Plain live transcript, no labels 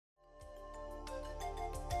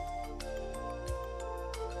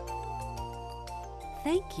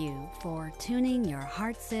Thank you for tuning your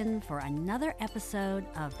hearts in for another episode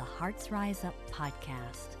of the Hearts Rise Up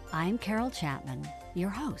podcast. I'm Carol Chapman, your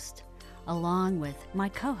host, along with my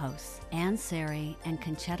co-hosts, Ann Sari and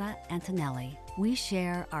Conchetta Antonelli. We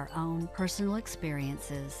share our own personal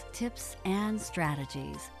experiences, tips, and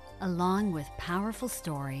strategies, along with powerful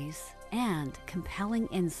stories and compelling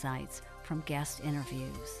insights from guest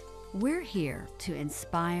interviews. We're here to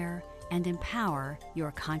inspire and empower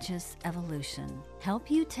your conscious evolution,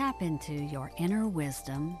 help you tap into your inner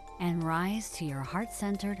wisdom, and rise to your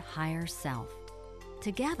heart-centered higher self.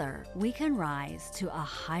 Together, we can rise to a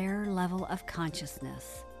higher level of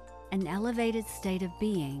consciousness, an elevated state of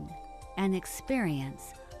being, and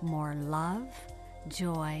experience more love,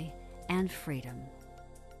 joy, and freedom.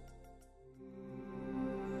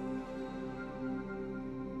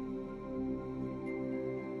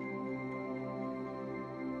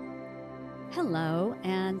 Hello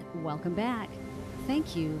and welcome back.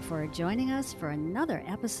 Thank you for joining us for another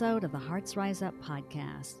episode of the Hearts Rise Up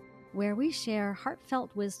podcast, where we share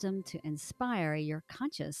heartfelt wisdom to inspire your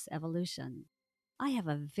conscious evolution. I have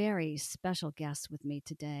a very special guest with me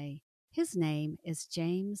today. His name is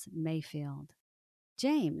James Mayfield.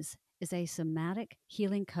 James is a somatic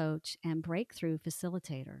healing coach and breakthrough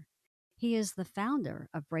facilitator. He is the founder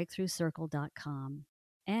of BreakthroughCircle.com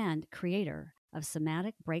and creator of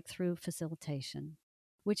Somatic Breakthrough Facilitation,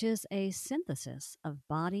 which is a synthesis of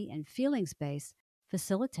body and feelings-based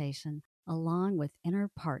facilitation along with inner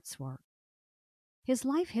parts work. His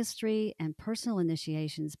life history and personal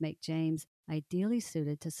initiations make James ideally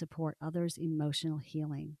suited to support others' emotional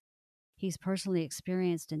healing. He's personally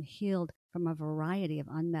experienced and healed from a variety of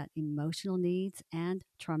unmet emotional needs and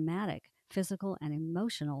traumatic physical and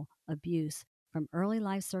emotional abuse from early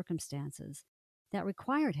life circumstances that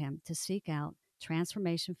required him to seek out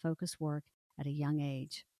transformation-focused work at a young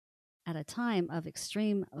age. At a time of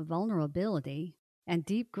extreme vulnerability and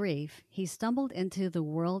deep grief, he stumbled into the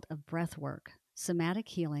world of breath work, somatic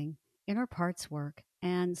healing, inner parts work,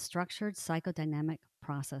 and structured psychodynamic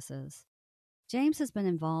processes. James has been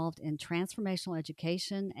involved in transformational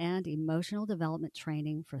education and emotional development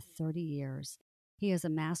training for 30 years. He is a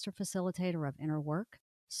master facilitator of inner work,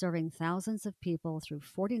 serving thousands of people through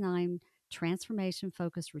 49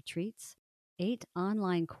 transformation-focused retreats, 8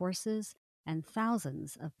 online courses, and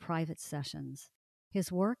thousands of private sessions.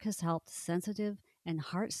 His work has helped sensitive and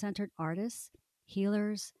heart-centered artists,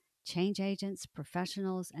 healers, change agents,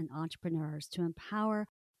 professionals, and entrepreneurs to empower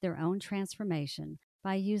their own transformation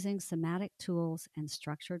by using somatic tools and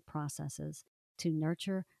structured processes to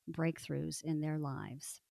nurture breakthroughs in their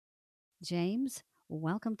lives. James,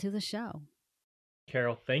 welcome to the show.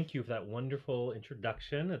 Carol, thank you for that wonderful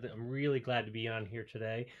introduction. I'm really glad to be on here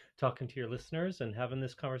today, talking to your listeners and having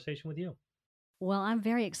this conversation with you. Well, I'm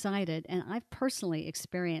very excited, and I've personally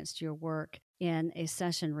experienced your work in a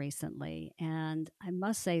session recently, and I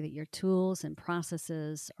must say that your tools and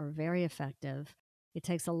processes are very effective. It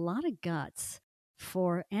takes a lot of guts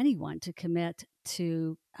for anyone to commit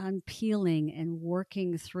to unpeeling and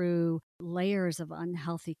working through layers of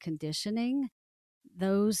unhealthy conditioning,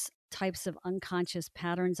 those types of unconscious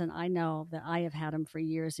patterns, and I know that I have had them for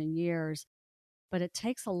years and years, but it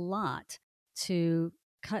takes a lot to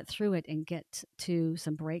cut through it and get to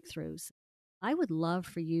some breakthroughs. I would love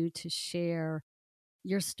for you to share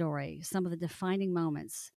your story, some of the defining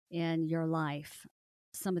moments in your life,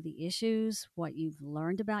 some of the issues, what you've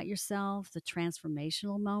learned about yourself, the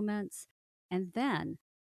transformational moments, and then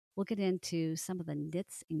we'll get into some of the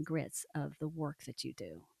nits and grits of the work that you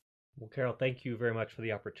do. Well, Carol, thank you very much for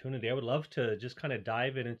the opportunity. I would love to just kind of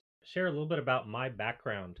dive in and share a little bit about my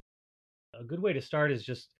background. A good way to start is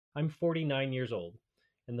just I'm 49 years old.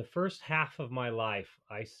 And the first half of my life,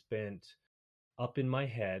 I spent up in my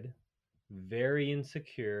head, very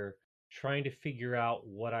insecure, trying to figure out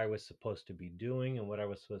what I was supposed to be doing and what I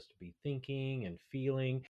was supposed to be thinking and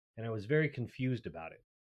feeling. And I was very confused about it.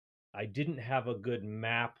 I didn't have a good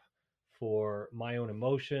map for my own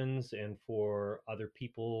emotions and for other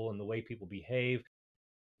people and the way people behave.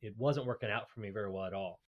 It wasn't working out for me very well at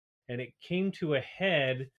all. And it came to a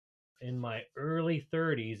head in my early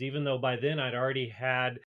 30s, even though by then I'd already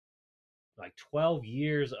had like 12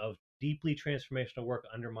 years of deeply transformational work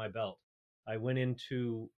under my belt. I went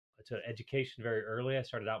into education very early. I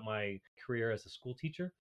started out my career as a school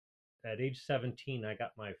teacher. At age 17, I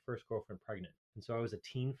got my first girlfriend pregnant. And so I was a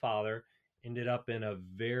teen father, ended up in a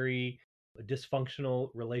very dysfunctional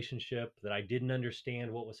relationship that I didn't understand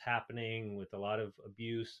what was happening with a lot of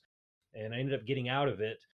abuse. And I ended up getting out of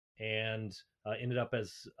it and ended up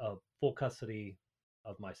as full custody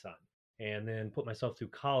of my son, and then put myself through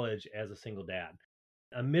college as a single dad.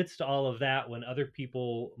 amidst all of that, when other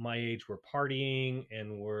people my age were partying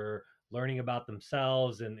and were learning about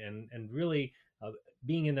themselves and really uh,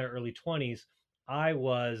 being in their early 20s, I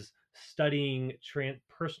was studying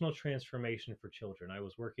personal transformation for children. I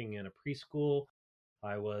was working in a preschool.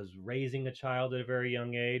 I was raising a child at a very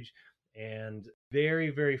young age and very,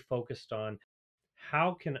 very focused on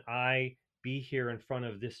how can I be here in front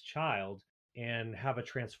of this child and have a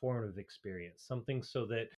transformative experience, something so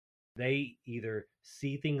that they either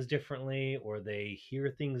see things differently or they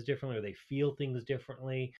hear things differently or they feel things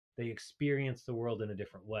differently, they experience the world in a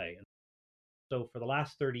different way. And so for the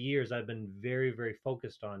last 30 years, I've been very, very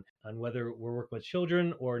focused on whether we're working with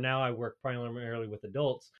children or now I work primarily with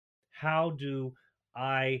adults. How do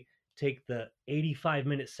I take the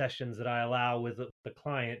 85-minute sessions that I allow with the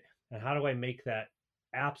client, and how do I make that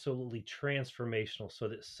absolutely transformational so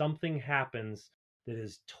that something happens that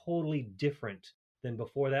is totally different than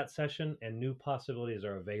before that session and new possibilities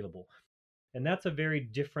are available? And that's a very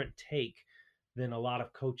different take than a lot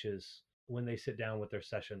of coaches when they sit down with their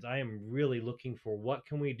sessions. I am really looking for what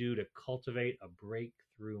can we do to cultivate a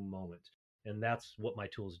breakthrough moment. And that's what my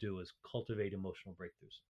tools do, is cultivate emotional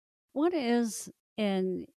breakthroughs. What is,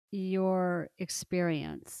 in your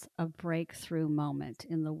experience, a breakthrough moment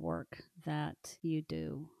in the work that you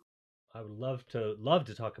do? I would love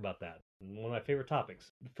to talk about that. One of my favorite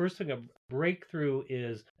topics. The first thing, a breakthrough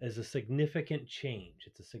is a significant change.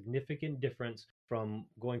 It's a significant difference from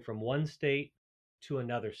going from one state to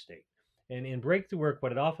another state. And in breakthrough work,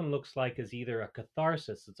 what it often looks like is either a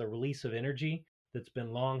catharsis, it's a release of energy that's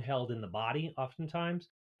been long held in the body, oftentimes.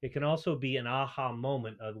 It can also be an aha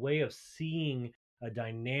moment, a way of seeing a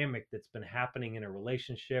dynamic that's been happening in a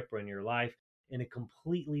relationship or in your life in a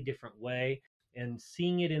completely different way, and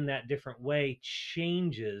seeing it in that different way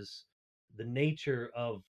changes the nature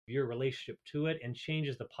of your relationship to it and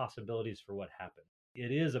changes the possibilities for what happened.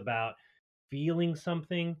 It is about feeling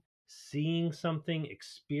something, seeing something,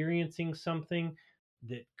 experiencing something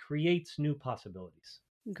that creates new possibilities.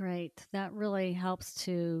 Great. That really helps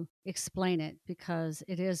to explain it because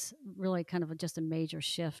it is really kind of just a major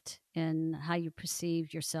shift in how you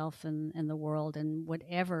perceive yourself and the world and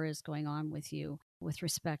whatever is going on with you with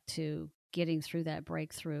respect to getting through that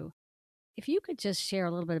breakthrough. If you could just share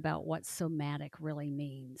a little bit about what somatic really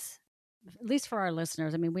means, at least for our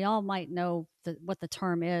listeners. I mean, we all might know what the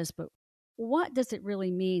term is, but what does it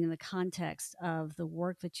really mean in the context of the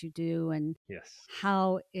work that you do and Yes.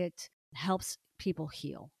 how it helps people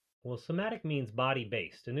heal? Well, somatic means body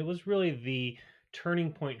based, and it was really the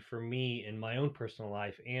turning point for me in my own personal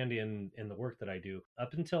life and in the work that I do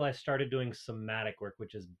up until I started doing somatic work,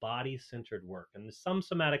 which is body centered work. And some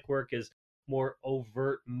somatic work is more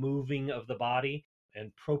overt moving of the body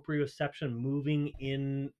and proprioception, moving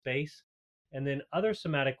in space. And then other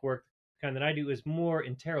somatic work kind that I do is more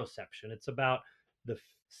interoception. It's about the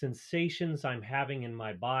sensations I'm having in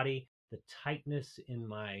my body, the tightness in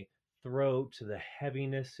my throat, the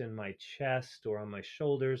heaviness in my chest or on my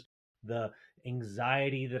shoulders, the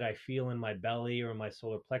anxiety that I feel in my belly or my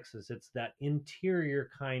solar plexus. It's that interior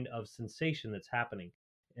kind of sensation that's happening.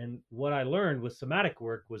 And what I learned with somatic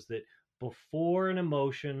work was that before an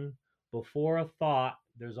emotion, before a thought,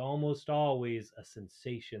 there's almost always a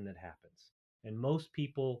sensation that happens. And most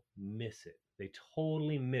people miss it. They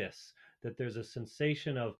totally miss that there's a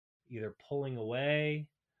sensation of either pulling away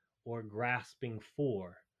or grasping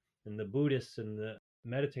for. And the Buddhists and the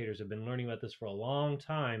meditators have been learning about this for a long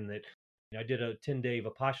time. That I did a 10-day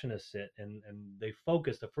Vipassana sit, and they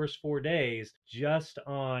focused the first 4 days just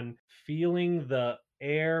on feeling the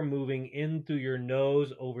air moving in through your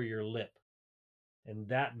nose over your lip. And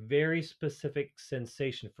that very specific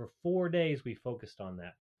sensation for 4 days, we focused on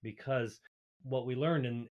that because what we learned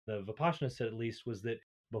in the Vipassana set, at least, was that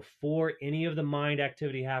before any of the mind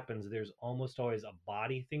activity happens, there's almost always a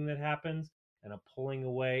body thing that happens and a pulling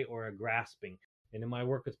away or a grasping. And in my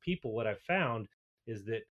work with people, what I've found is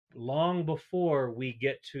that long before we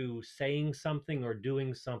get to saying something or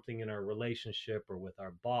doing something in our relationship or with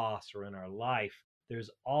our boss or in our life,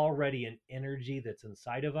 there's already an energy that's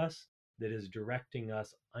inside of us that is directing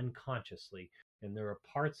us unconsciously. And there are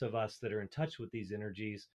parts of us that are in touch with these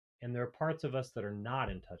energies, and there are parts of us that are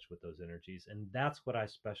not in touch with those energies. And that's what I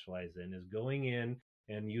specialize in, is going in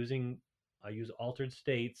and I use altered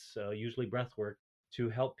states, usually breath work, to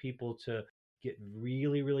help people to get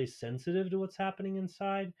really, really sensitive to what's happening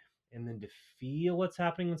inside, and then to feel what's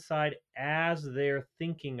happening inside as they're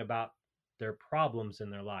thinking about their problems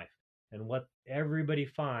in their life. And what everybody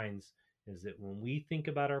finds is that when we think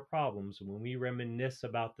about our problems, when we reminisce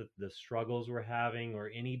about the struggles we're having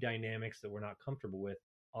or any dynamics that we're not comfortable with,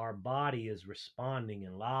 our body is responding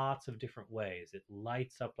in lots of different ways. It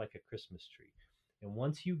lights up like a Christmas tree. And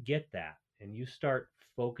once you get that and you start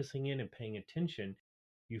focusing in and paying attention,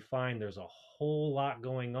 you find there's a whole lot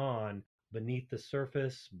going on beneath the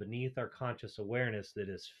surface, beneath our conscious awareness that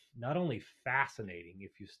is not only fascinating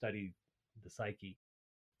if you study the psyche,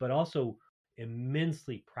 but also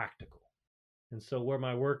immensely practical. And so where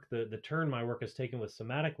my work, the turn my work has taken with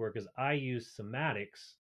somatic work is I use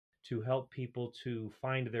somatics to help people to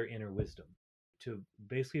find their inner wisdom, to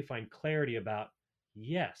basically find clarity about,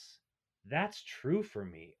 yes, that's true for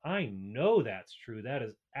me. I know that's true. That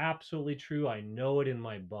is absolutely true. I know it in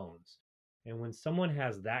my bones. And when someone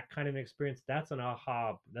has that kind of experience, that's an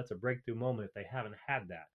aha, that's a breakthrough moment if they haven't had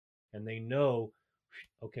that. And they know,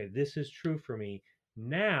 okay, this is true for me.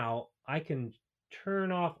 Now I can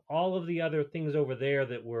turn off all of the other things over there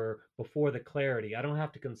that were before the clarity. I don't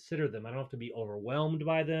have to consider them. I don't have to be overwhelmed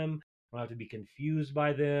by them. I don't have to be confused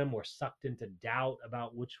by them or sucked into doubt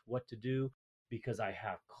about what to do, because I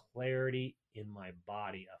have clarity in my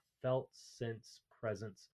body, a felt sense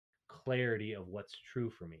presence, clarity of what's true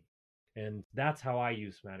for me. And that's how I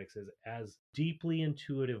use somatics, as deeply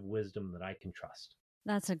intuitive wisdom that I can trust.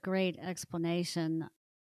 That's a great explanation.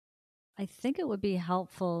 I think it would be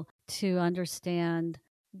helpful to understand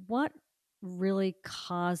what really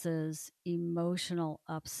causes emotional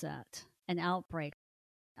upset, an outbreak.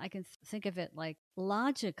 I can think of it like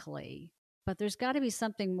logically, but there's got to be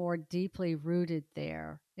something more deeply rooted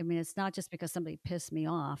there. I mean, it's not just because somebody pissed me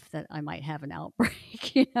off that I might have an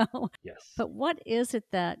outbreak, you know? Yes. But what is it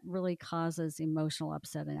that really causes emotional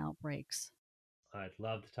upset and outbreaks? I'd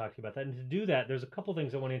love to talk to you about that. And to do that, there's a couple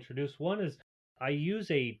things I want to introduce. One is I use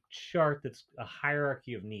a chart that's a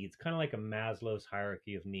hierarchy of needs, kind of like a Maslow's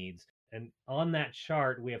hierarchy of needs. And on that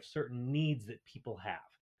chart, we have certain needs that people have.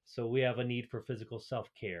 So we have a need for physical self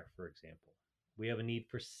care, for example. We have a need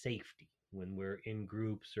for safety when we're in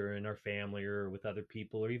groups or in our family or with other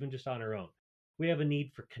people or even just on our own. We have a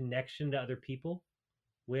need for connection to other people.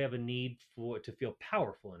 We have a need for to feel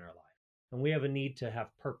powerful in our life, and we have a need to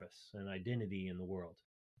have purpose and identity in the world.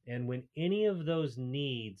 And when any of those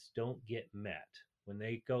needs don't get met, when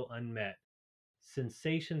they go unmet,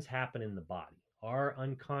 sensations happen in the body. Our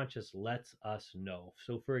unconscious lets us know.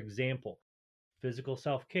 So for example, physical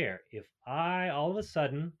self-care, if I all of a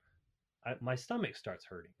sudden my stomach starts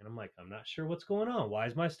hurting and I'm like, I'm not sure what's going on, why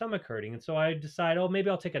is my stomach hurting? And so I decide, oh, maybe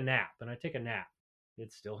I'll take a nap. And I take a nap,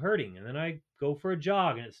 it's still hurting. And then I go for a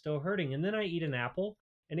jog and it's still hurting. And then I eat an apple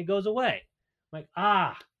and it goes away. I'm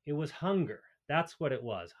like, it was hunger. That's what it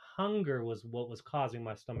was. Hunger was what was causing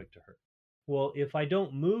my stomach to hurt. Well, if I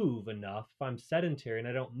don't move enough, if I'm sedentary and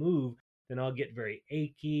I don't move, then I'll get very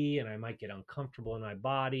achy and I might get uncomfortable in my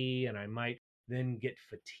body and I might then get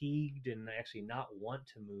fatigued and actually not want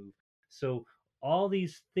to move. So all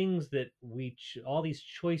these things that all these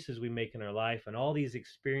choices we make in our life and all these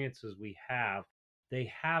experiences we have, they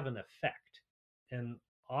have an effect. And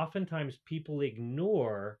oftentimes people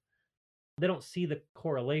ignore, they don't see the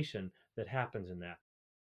correlation that happens in that.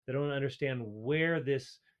 They don't understand where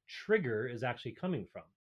this trigger is actually coming from.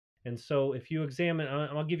 And so if you examine,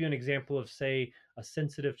 I'll give you an example of, say, a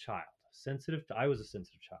sensitive child. I was a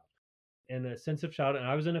sensitive child and a sensitive child, and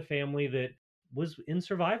I was in a family that was in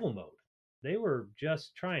survival mode. They were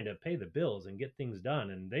just trying to pay the bills and get things done,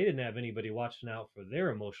 and they didn't have anybody watching out for their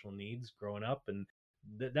emotional needs growing up, and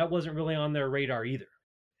that wasn't really on their radar either.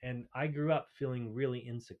 And I grew up feeling really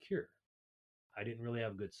insecure. I didn't really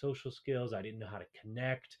have good social skills. I didn't know how to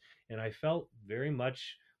connect, and I felt very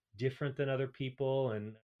much different than other people,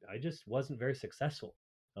 and I just wasn't very successful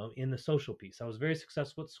in the social piece. I was very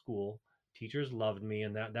successful at school. Teachers loved me,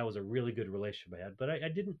 and that was a really good relationship I had. But I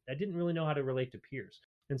didn't really know how to relate to peers,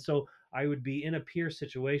 and so I would be in a peer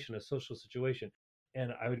situation, a social situation,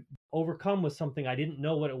 and I would overcome with something I didn't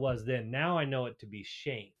know what it was then. Now I know it to be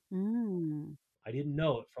shame. Mm. I didn't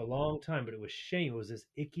know it for a long time, but it was shame. It was this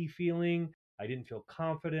icky feeling. I didn't feel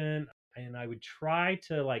confident. And I would try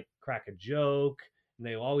to like crack a joke, and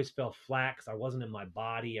they always fell flat because I wasn't in my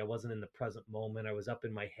body. I wasn't in the present moment. I was up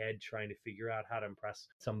in my head trying to figure out how to impress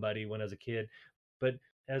somebody when I was a kid. But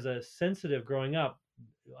as a sensitive growing up,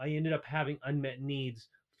 I ended up having unmet needs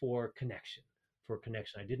for connection. For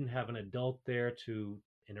connection, I didn't have an adult there to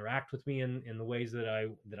interact with me in the ways that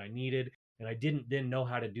I needed, and I didn't then know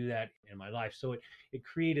how to do that in my life. So it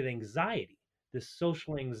created anxiety, this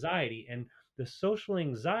social anxiety, and the social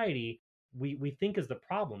anxiety we think is the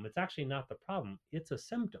problem. It's actually not the problem. It's a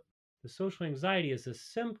symptom. The social anxiety is a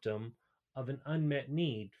symptom of an unmet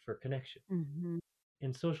need for connection. Hmm.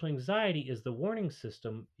 And social anxiety is the warning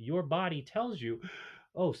system. Your body tells you,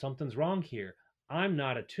 oh, something's wrong here. I'm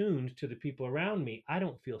not attuned to the people around me, I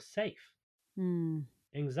don't feel safe. Mm.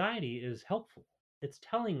 Anxiety is helpful. It's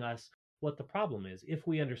telling us what the problem is. If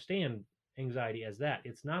we understand anxiety as that,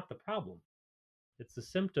 it's not the problem. It's the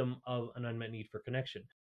symptom of an unmet need for connection.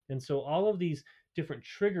 And so all of these different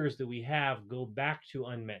triggers that we have go back to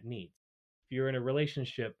unmet needs. If you're in a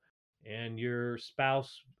relationship and your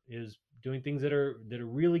spouse is doing things that are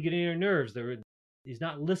really getting on your nerves, he's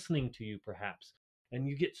not listening to you perhaps, and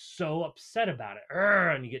you get so upset about it,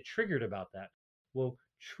 and you get triggered about that. Well,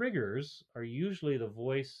 triggers are usually the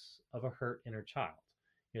voice of a hurt inner child.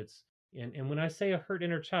 It's and when I say a hurt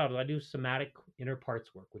inner child, I do somatic inner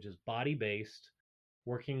parts work, which is body based,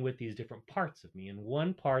 working with these different parts of me. And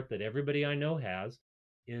one part that everybody I know has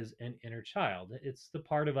is an inner child. It's the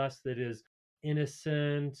part of us that is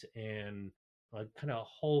innocent and kind of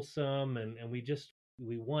wholesome, and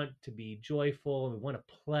we want to be joyful and we want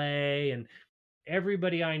to play. And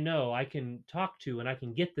everybody I know I can talk to and I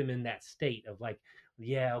can get them in that state of like,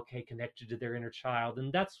 yeah, okay, connected to their inner child.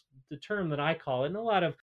 And that's the term that I call it. And a lot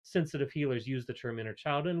of sensitive healers use the term inner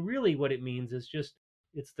child. And really what it means is just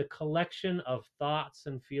it's the collection of thoughts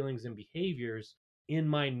and feelings and behaviors in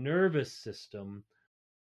my nervous system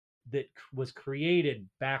that was created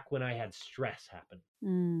back when I had stress happen.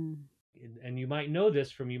 Mm. And you might know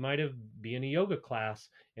this from, you might have been in a yoga class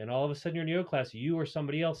and all of a sudden you're in a yoga class, you or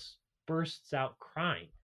somebody else bursts out crying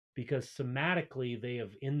because somatically they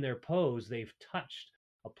have, in their pose, they've touched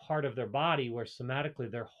a part of their body where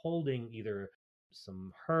somatically they're holding either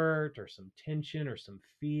some hurt or some tension or some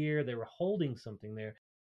fear. They were holding something there.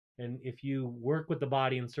 And if you work with the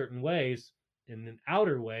body in certain ways, in an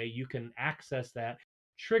outer way, you can access that,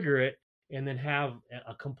 trigger it, and then have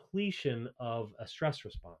a completion of a stress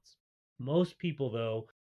response. Most people, though,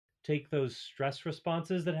 take those stress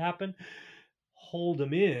responses that happen, hold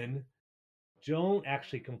them in, don't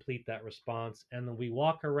actually complete that response, and then we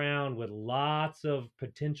walk around with lots of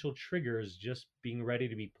potential triggers just being ready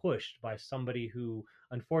to be pushed by somebody who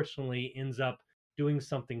unfortunately ends up doing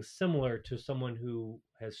something similar to someone who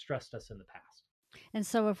has stressed us in the past. And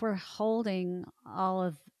so, if we're holding all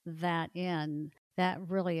of that in, that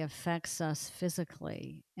really affects us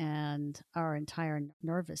physically and our entire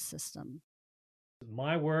nervous system.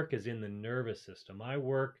 My work is in the nervous system. I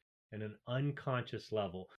work at an unconscious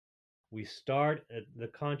level. We start at the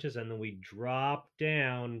conscious and then we drop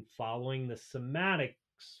down following the somatics,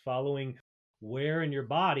 following where in your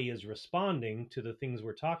body is responding to the things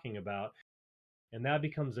we're talking about. And that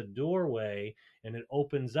becomes a doorway and it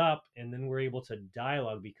opens up, and then we're able to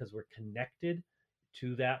dialogue because we're connected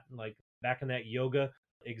to that. Like back in that yoga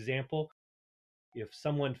example, if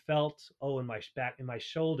someone felt, oh, in my back, in my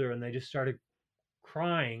shoulder, and they just started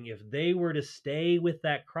crying, if they were to stay with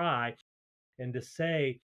that cry and to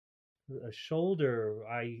say, a shoulder,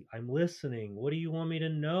 I'm listening, what do you want me to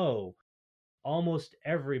know, almost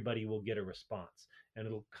everybody will get a response. And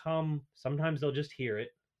it'll come, sometimes they'll just hear it.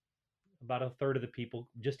 About a third of the people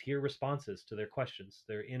just hear responses to their questions,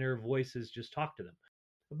 their inner voices just talk to them.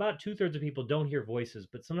 About two-thirds of people don't hear voices,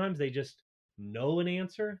 but sometimes they just know an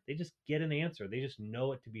answer, they just get an answer, they just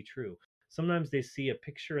know it to be true. Sometimes they see a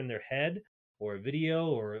picture in their head or a video,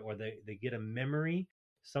 or they get a memory.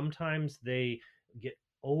 Sometimes they get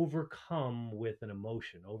overcome with an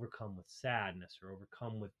emotion, overcome with sadness or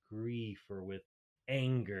overcome with grief or with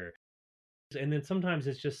anger. And then sometimes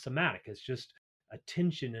it's just somatic, it's just a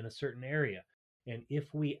tension in a certain area. And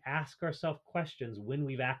if we ask ourselves questions when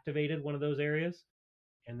we've activated one of those areas,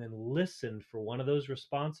 and then listen for one of those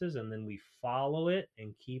responses, and then we follow it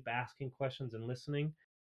and keep asking questions and listening,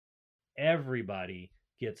 everybody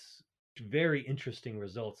gets very interesting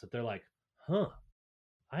results that they're like, huh,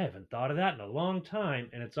 I haven't thought of that in a long time.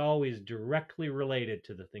 And it's always directly related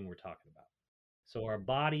to the thing we're talking about. So our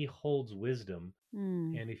body holds wisdom.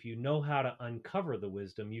 Mm. And if you know how to uncover the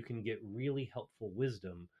wisdom, you can get really helpful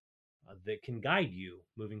wisdom that can guide you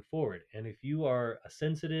moving forward. And if you are a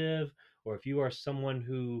sensitive, or if you are someone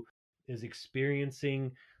who is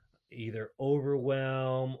experiencing either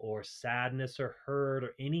overwhelm or sadness or hurt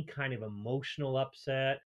or any kind of emotional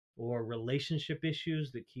upset or relationship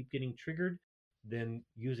issues that keep getting triggered, then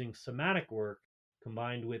using somatic work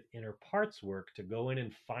combined with inner parts work to go in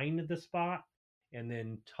and find the spot and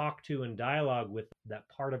then talk to and dialogue with that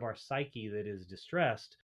part of our psyche that is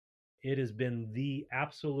distressed, it has been the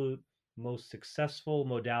absolute most successful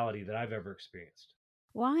modality that I've ever experienced.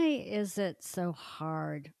 Why is it so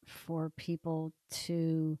hard for people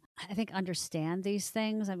to, I think, understand these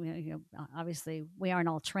things? I mean, obviously, we aren't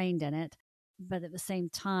all trained in it, but at the same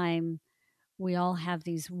time, we all have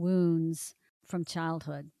these wounds from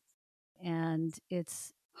childhood, and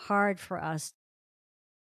it's hard for us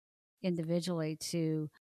individually to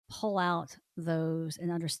pull out those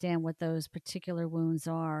and understand what those particular wounds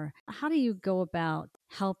are. How do you go about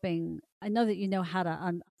helping? I know that you know how to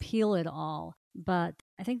unpeel it all, but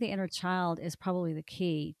I think the inner child is probably the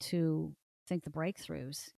key to think the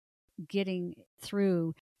breakthroughs, getting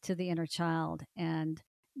through to the inner child and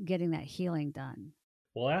getting that healing done.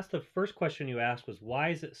 Well, ask the first question you asked was, why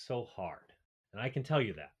is it so hard? And I can tell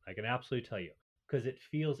you that. I can absolutely tell you. Because it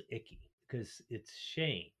feels icky, because it's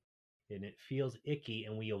shame and it feels icky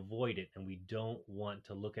and we avoid it and we don't want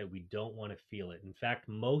to look at it. We don't want to feel it. In fact,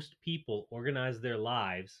 most people organize their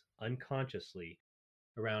lives unconsciously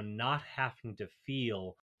around not having to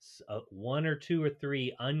feel one or two or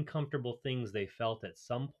three uncomfortable things they felt at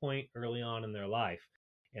some point early on in their life.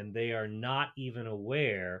 And they are not even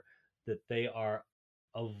aware that they are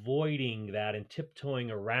avoiding that and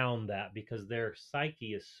tiptoeing around that because their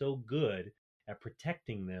psyche is so good at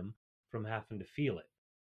protecting them from having to feel it.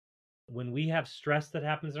 When we have stress that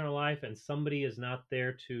happens in our life and somebody is not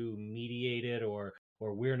there to mediate it, or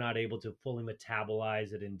we're not able to fully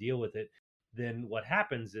metabolize it and deal with it, then what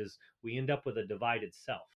happens is we end up with a divided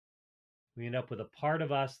self. We end up with a part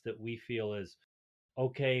of us that we feel is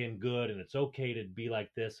okay and good and it's okay to be like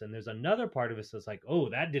this, and there's another part of us that's like, oh,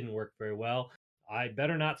 that didn't work very well, I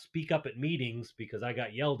better not speak up at meetings because I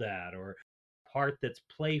got yelled at. Or part that's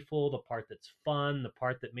playful, the part that's fun, the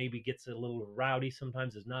part that maybe gets a little rowdy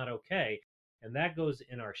sometimes is not okay, and that goes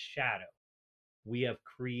in our shadow. We have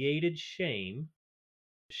created shame.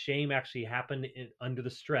 Shame actually happened under the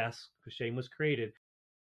stress because shame was created.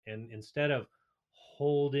 And instead of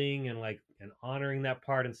holding and honoring that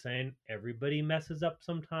part and saying everybody messes up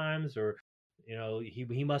sometimes, or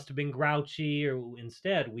he must have been grouchy, or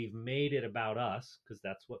instead we've made it about us, because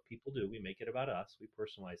that's what people do. We make it about us, we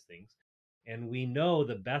personalize things, and we know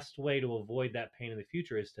the best way to avoid that pain in the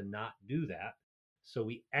future is to not do that. So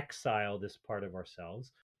we exile this part of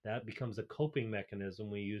ourselves. That becomes a coping mechanism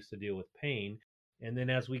we use to deal with pain. And then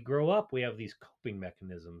as we grow up, we have these coping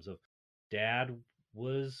mechanisms of, dad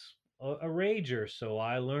was a rager, so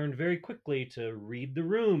I learned very quickly to read the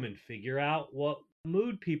room and figure out what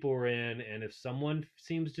mood people were in. And if someone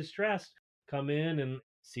seems distressed, come in and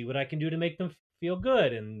see what I can do to make them feel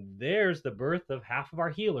good. And there's the birth of half of our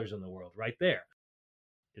healers in the world right there,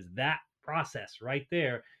 is that process right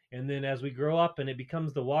there. And then as we grow up and it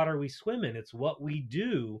becomes the water we swim in, it's what we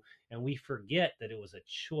do. And we forget that it was a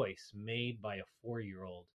choice made by a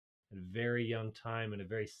 4-year-old at a very young time, and a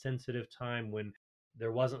very sensitive time when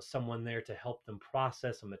there wasn't someone there to help them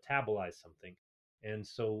process and metabolize something. And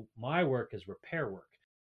so my work is repair work.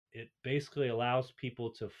 It basically allows people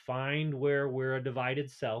to find where we're a divided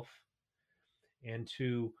self, and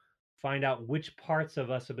to find out which parts of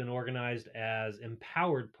us have been organized as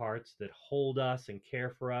empowered parts that hold us and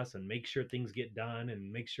care for us and make sure things get done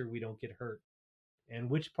and make sure we don't get hurt, and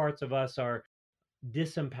which parts of us are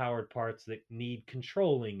disempowered parts that need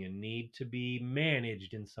controlling and need to be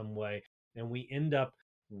managed in some way. And we end up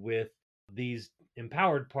with these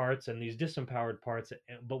empowered parts and these disempowered parts,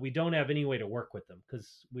 but we don't have any way to work with them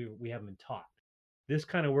because we haven't been taught. This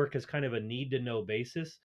kind of work is kind of a need to know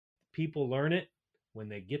basis. People learn it when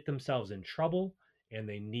they get themselves in trouble and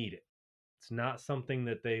they need it. It's not something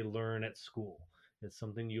that they learn at school. It's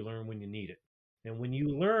something you learn when you need it. And when you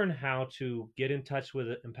learn how to get in touch with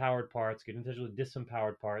empowered parts, get in touch with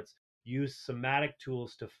disempowered parts, use somatic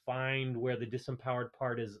tools to find where the disempowered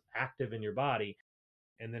part is active in your body,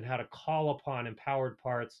 and then how to call upon empowered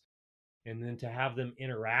parts, and then to have them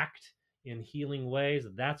interact in healing ways,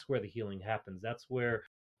 that's where the healing happens. That's where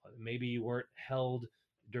maybe you weren't held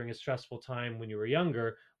during a stressful time when you were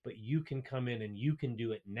younger, but you can come in and you can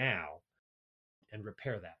do it now and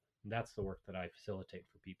repair that. And that's the work that I facilitate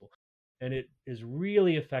for people. And it is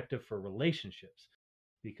really effective for relationships,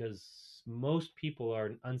 because most people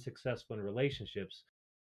are unsuccessful in relationships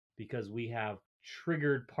because we have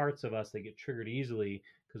triggered parts of us that get triggered easily,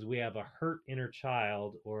 because we have a hurt inner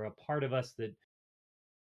child or a part of us that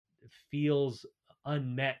feels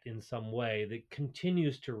unmet in some way that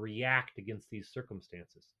continues to react against these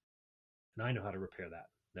circumstances. And I know how to repair that.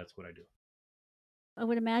 That's what I do. I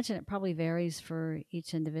would imagine it probably varies for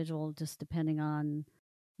each individual just depending on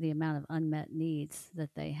the amount of unmet needs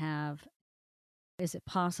that they have. Is it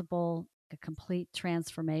possible a complete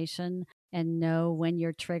transformation and know when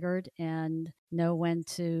you're triggered and know when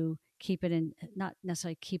to keep it in, not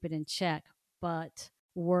necessarily keep it in check, but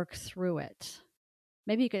work through it?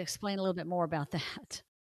 Maybe you could explain a little bit more about that.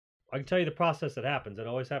 I can tell you the process that happens. It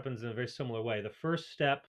always happens in a very similar way. The first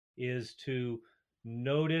step is to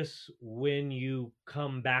notice when you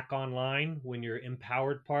come back online, when you're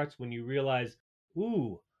empowered parts, when you realize,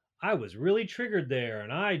 ooh, I was really triggered there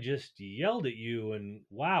and I just yelled at you. And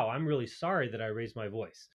wow, I'm really sorry that I raised my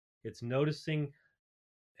voice. It's noticing,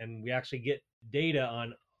 and we actually get data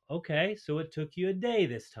on, okay, so it took you a day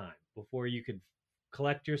this time before you could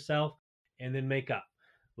collect yourself and then make up.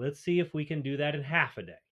 Let's see if we can do that in half a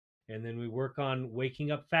day. And then we work on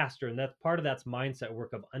waking up faster. And that's part of that's mindset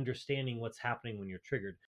work of understanding what's happening when you're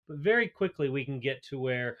triggered. But very quickly, we can get to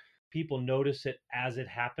where people notice it as it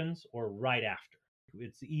happens or right after.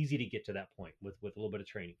 It's easy to get to that point with a little bit of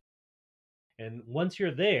training. And once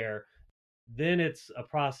you're there, then it's a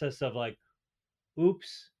process of like,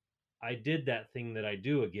 oops, I did that thing that I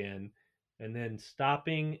do again. And then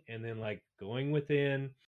stopping and then like going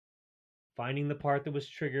within, finding the part that was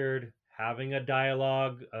triggered, having a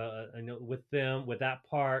dialogue with them, with that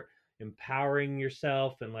part, empowering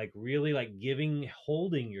yourself and like really like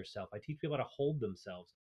holding yourself. I teach people how to hold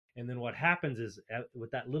themselves. And then what happens is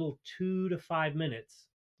with that little 2 to 5 minutes,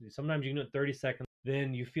 sometimes you can do it 30 seconds,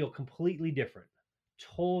 then you feel completely different.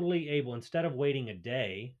 Totally able, instead of waiting a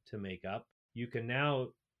day to make up, you can now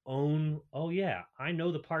own, oh yeah, I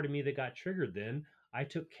know the part of me that got triggered then. I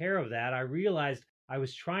took care of that. I realized I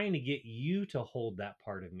was trying to get you to hold that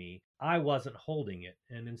part of me. I wasn't holding it.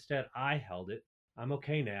 And instead, I held it. I'm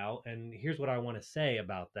okay now. And here's what I want to say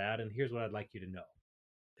about that. And here's what I'd like you to know.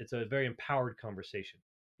 It's a very empowered conversation.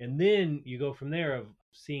 And then you go from there of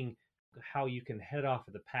seeing how you can head off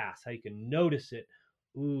of the past, how you can notice it.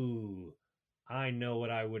 Ooh, I know what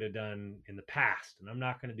I would have done in the past, and I'm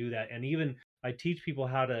not going to do that. And even I teach people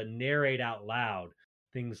how to narrate out loud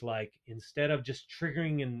things like, instead of just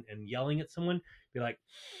triggering and yelling at someone, be like,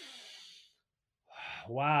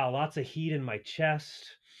 wow, lots of heat in my chest.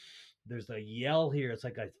 There's a yell here. It's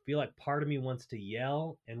like I feel like part of me wants to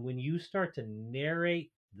yell. And when you start to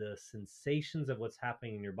narrate the sensations of what's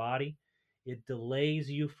happening in your body, it delays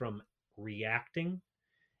you from reacting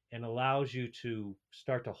and allows you to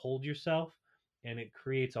start to hold yourself, and it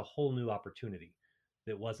creates a whole new opportunity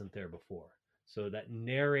that wasn't there before. So that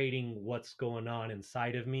narrating what's going on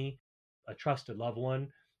inside of me, a trusted loved one,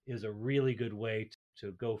 is a really good way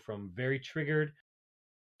to go from very triggered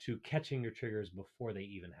to catching your triggers before they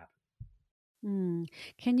even happen. Mm.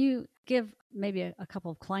 Can you give maybe a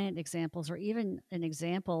couple of client examples or even an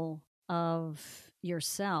example of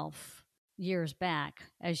yourself years back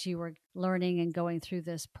as you were learning and going through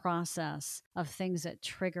this process of things that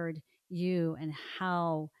triggered you and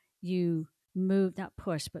how you moved, not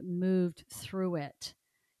pushed, but moved through it,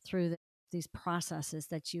 through these processes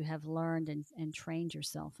that you have learned and trained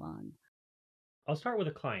yourself on? I'll start with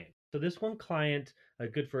a client. So this one client,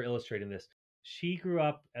 good for illustrating this, she grew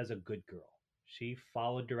up as a good girl. She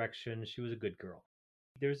followed directions. She was a good girl.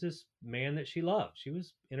 There's this man that she loved. She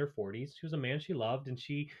was in her 40s. She was a man she loved, and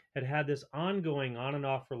she had had this ongoing on and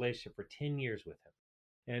off relationship for 10 years with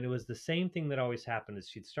him. And it was the same thing that always happened is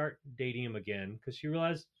she'd start dating him again because she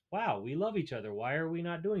realized, wow, we love each other. Why are we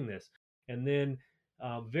not doing this? And then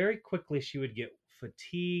very quickly she would get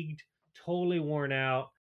fatigued, totally worn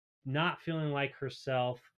out, not feeling like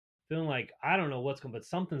herself, feeling like, I don't know what's going, but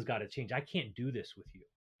something's got to change. I can't do this with you.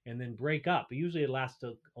 And then break up. Usually it lasts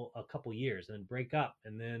a couple years, and then break up,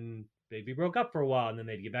 and then maybe broke up for a while, and then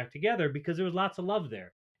they'd get back together because there was lots of love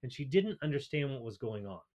there. And she didn't understand what was going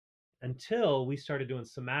on until we started doing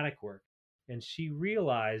somatic work. And she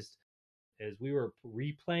realized, as we were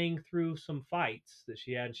replaying through some fights that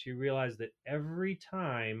she had, she realized that every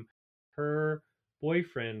time her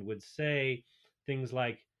boyfriend would say things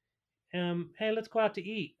like, hey, let's go out to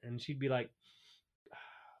eat. And she'd be like,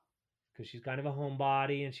 because she's kind of a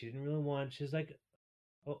homebody and she didn't really want, she's like,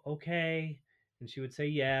 oh, okay. And she would say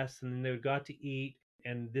yes. And then they would go out to eat.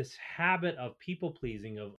 And this habit of people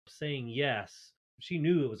pleasing, of saying yes, she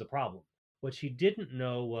knew it was a problem. What she didn't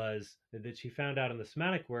know was that she found out in the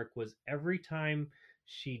somatic work was every time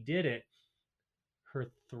she did it, her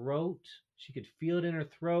throat, she could feel it in her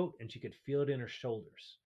throat and she could feel it in her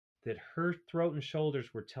shoulders. That her throat and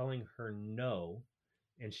shoulders were telling her no,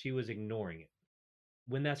 and she was ignoring it.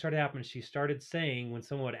 When that started happening, she started saying, when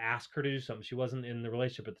someone would ask her to do something, she wasn't in the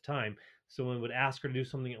relationship at the time, someone would ask her to do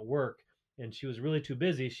something at work and she was really too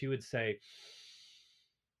busy, she would say,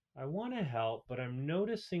 I want to help, but I'm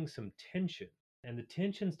noticing some tension, and the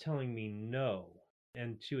tension's telling me no.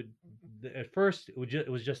 And she would, at first, it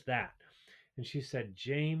was just that. And she said,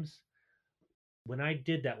 James, when I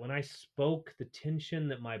did that, when I spoke the tension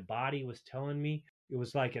that my body was telling me, it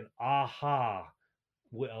was like an aha.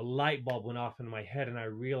 A light bulb went off in my head, and I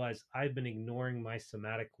realized I've been ignoring my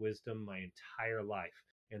somatic wisdom my entire life,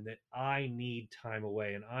 and that I need time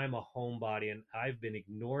away. And I'm a homebody, and I've been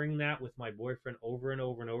ignoring that with my boyfriend over and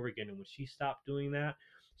over and over again. And when she stopped doing that,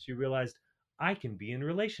 she realized I can be in a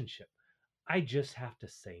relationship. I just have to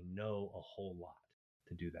say no a whole lot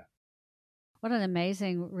to do that. What an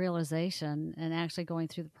amazing realization, and actually going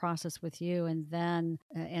through the process with you. And then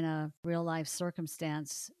in a real life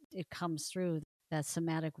circumstance, it comes through that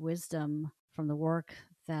somatic wisdom from the work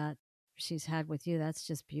that she's had with you. That's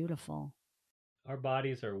just beautiful. Our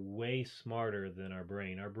bodies are way smarter than our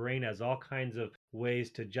brain. Our brain has all kinds of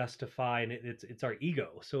ways to justify, and it's our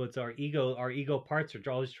ego. So it's our ego. Our ego parts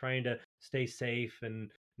are always trying to stay safe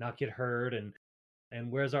and not get hurt, and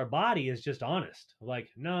whereas our body is just honest, like,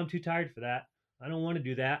 no, I'm too tired for that. I don't want to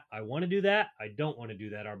do that. I want to do that. I don't want to do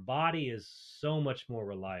that. Our body is so much more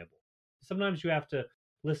reliable. Sometimes you have to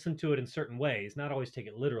listen to it in certain ways, not always take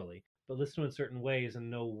it literally, but listen to it in certain ways and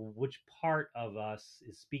know which part of us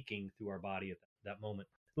is speaking through our body at that moment.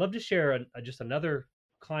 I'd love to share just another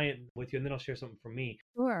client with you, and then I'll share something from me.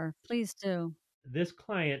 Sure, please do. This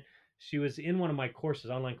client, she was in one of my courses,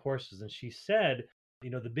 online courses, and she said,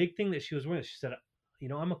 the big thing that she was wearing, she said,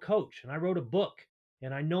 I'm a coach and I wrote a book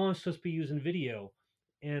and I know I'm supposed to be using video.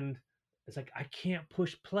 And it's like, I can't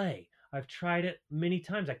push play. I've tried it many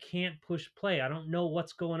times. I can't push play. I don't know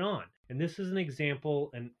what's going on. And this is an example,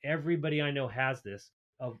 and everybody I know has this,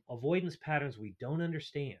 of avoidance patterns we don't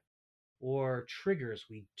understand, or triggers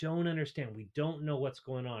we don't understand. We don't know what's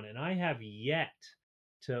going on. And I have yet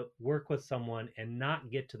to work with someone and not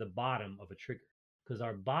get to the bottom of a trigger, because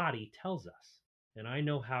our body tells us. And I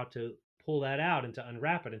know how to pull that out and to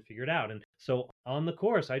unwrap it and figure it out. And so on the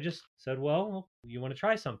course, I just said, well, you want to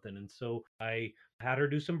try something? And so I had her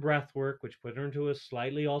do some breath work, which put her into a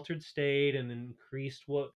slightly altered state and increased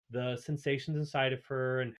what the sensations inside of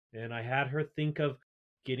her. And I had her think of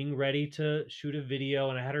getting ready to shoot a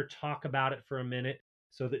video, and I had her talk about it for a minute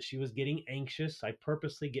so that she was getting anxious. I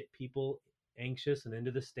purposely get people anxious and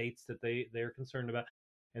into the states that they're concerned about.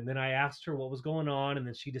 And then I asked her what was going on, and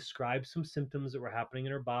then she described some symptoms that were happening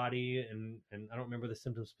in her body, and I don't remember the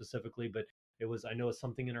symptoms specifically, but it was, I know it's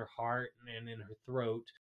something in her heart and in her throat,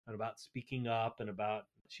 and about speaking up, and about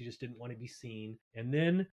she just didn't want to be seen. And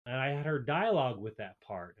then I had her dialogue with that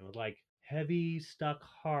part, and was like, heavy stuck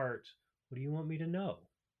heart, what do you want me to know?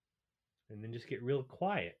 And then just get real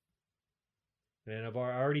quiet. And I've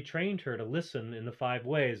already trained her to listen in the 5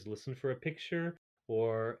 ways: listen for a picture,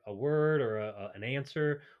 or a word, or an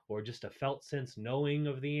answer, or just a felt sense knowing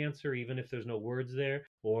of the answer, even if there's no words there,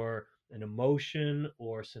 or an emotion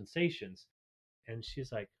or sensations. And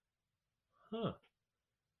she's like, huh,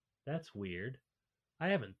 that's weird. I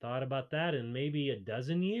haven't thought about that in maybe a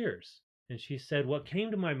dozen years. And she said, what came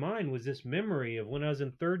to my mind was this memory of when I was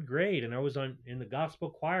in third grade and I was in the gospel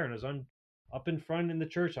choir, and I was on up in front in the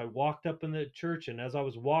church. I walked up in the church, and as I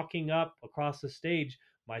was walking up across the stage,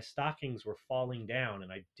 my stockings were falling down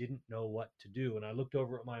and I didn't know what to do. And I looked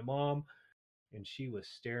over at my mom, and she was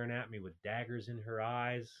staring at me with daggers in her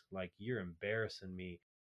eyes, like, you're embarrassing me.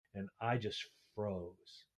 And I just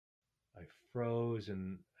froze. I froze,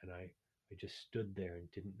 and I just stood there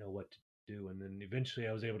and didn't know what to do. And then eventually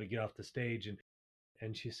I was able to get off the stage,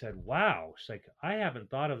 and she said, wow, she's like, I haven't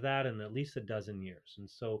thought of that in at least a dozen years. And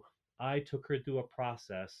so I took her through a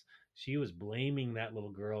process. She was blaming that little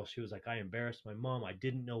girl. She was like, I embarrassed my mom. I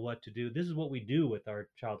didn't know what to do. This is what we do with our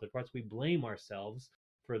childhood parts. We blame ourselves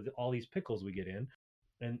for all these pickles we get in,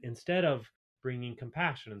 and instead of bringing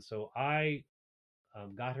compassion. And so I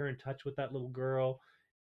got her in touch with that little girl,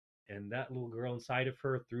 and that little girl inside of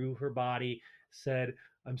her, through her body, said,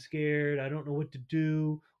 I'm scared. I don't know what to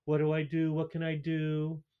do. What do I do? What can I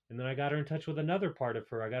do? And then I got her in touch with another part of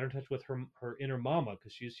her. I got her in touch with her inner mama,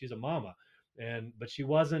 because she's a mama. But she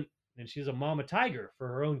wasn't, and she's a mama tiger for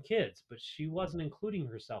her own kids, but she wasn't including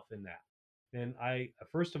herself in that. And I,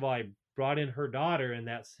 first of all, I brought in her daughter in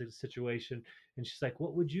that situation, and she's like,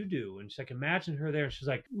 what would you do? And she's like, imagine her there. And she's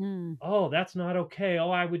like, Mm. oh, that's not okay.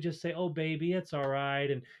 Oh, I would just say, oh, baby, it's all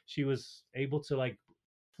right. And she was able to, like,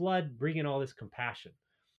 bring in all this compassion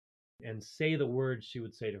and say the words she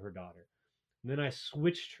would say to her daughter. And then I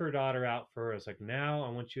switched her daughter out for her. I was like, now I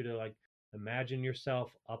want you to, like, imagine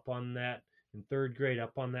yourself up on that, in third grade,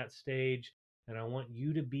 up on that stage. And I want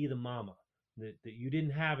you to be the mama that you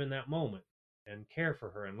didn't have in that moment, and care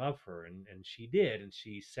for her and love her. And she did. And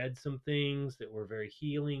she said some things that were very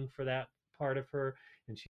healing for that part of her.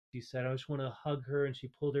 And she said, I just want to hug her. And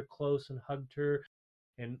she pulled her close and hugged her.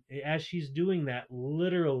 And as she's doing that,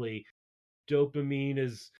 literally, dopamine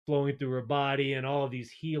is flowing through her body, and all of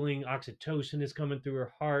these healing oxytocin is coming through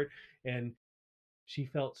her heart. And she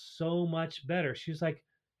felt so much better. She was like,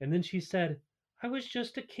 and then she said, I was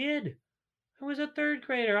just a kid. I was a third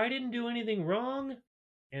grader. I didn't do anything wrong.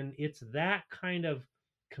 And it's that kind of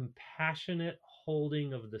compassionate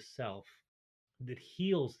holding of the self that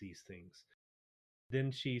heals these things.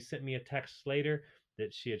 Then she sent me a text later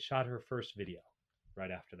that she had shot her first video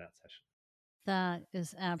right after that session. That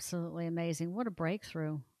is absolutely amazing. What a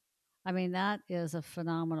breakthrough. I mean, that is a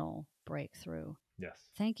phenomenal breakthrough. Yes.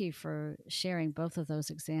 Thank you for sharing both of those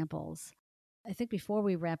examples. I think before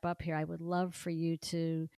we wrap up here, I would love for you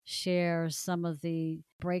to share some of the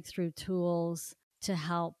breakthrough tools to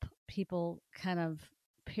help people kind of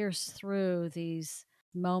pierce through these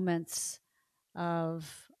moments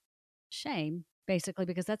of shame, basically,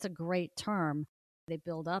 because that's a great term. They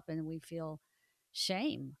build up and we feel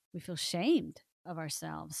shame. We feel shamed of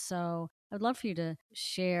ourselves. So I'd love for you to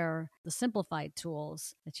share the simplified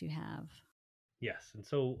tools that you have. Yes. And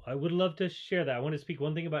so I would love to share that. I want to speak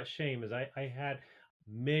one thing about shame is I had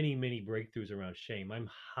many, many breakthroughs around shame. I'm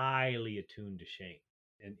highly attuned to shame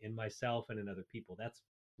in myself and in other people. That's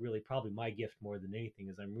really probably my gift more than anything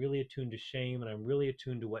is I'm really attuned to shame and I'm really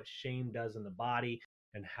attuned to what shame does in the body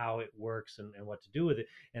and how it works and what to do with it.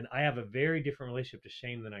 And I have a very different relationship to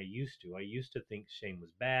shame than I used to. I used to think shame was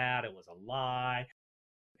bad, it was a lie,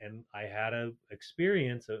 and I had a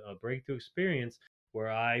breakthrough experience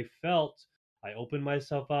where I opened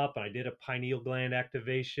myself up and I did a pineal gland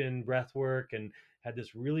activation breath work and had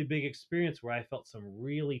this really big experience where I felt some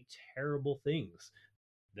really terrible things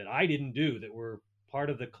that I didn't do that were part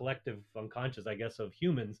of the collective unconscious, I guess, of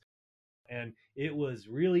humans. And it was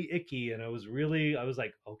really icky. And I was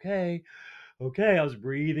like, okay, okay. I was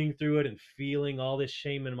breathing through it and feeling all this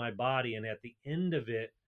shame in my body. And at the end of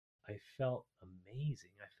it, I felt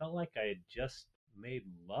amazing. I felt like I had just made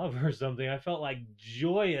love or something. I felt like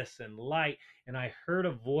joyous and light. And I heard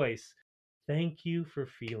a voice, thank you for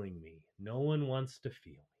feeling me. No one wants to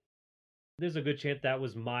feel me. There's a good chance that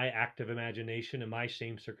was my active imagination and my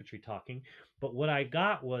shame circuitry talking. But what I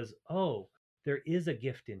got was, oh, there is a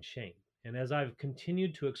gift in shame. And as I've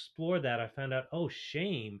continued to explore that, I found out, oh,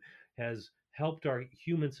 shame has helped our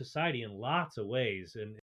human society in lots of ways.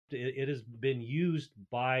 And it has been used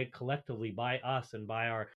by collectively by us and by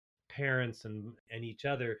our parents and each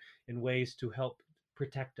other in ways to help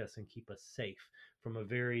protect us and keep us safe from a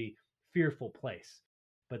very fearful place.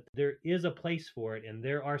 But there is a place for it and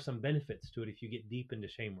there are some benefits to it if you get deep into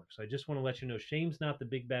shame work. So I just want to let you know shame's not the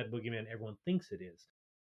big bad boogeyman everyone thinks it is,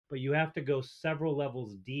 but you have to go several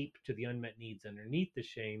levels deep to the unmet needs underneath the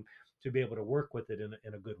shame to be able to work with it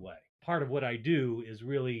in a good way. Part of what I do is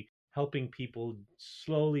really helping people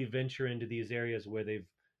slowly venture into these areas where they've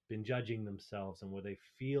been judging themselves and where they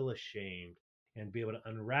feel ashamed and be able to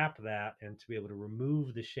unwrap that and to be able to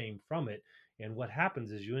remove the shame from it. And what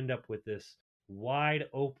happens is you end up with this wide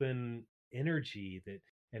open energy that,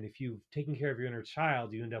 and if you've taken care of your inner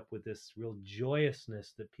child, you end up with this real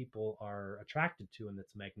joyousness that people are attracted to and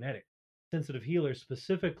that's magnetic. Sensitive healers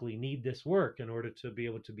specifically need this work in order to be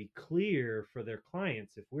able to be clear for their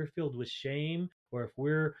clients. If we're filled with shame or if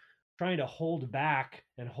we're trying to hold back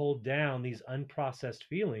and hold down these unprocessed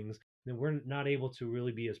feelings, then we're not able to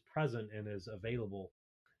really be as present and as available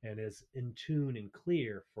and as in tune and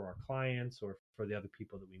clear for our clients or for the other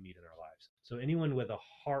people that we meet in our lives. So anyone with a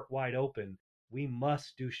heart wide open, we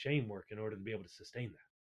must do shame work in order to be able to sustain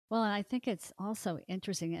that. Well, and I think it's also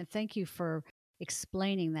interesting, and thank you for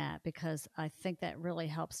explaining that because I think that really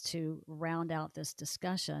helps to round out this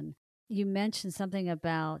discussion. You mentioned something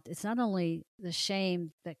about it's not only the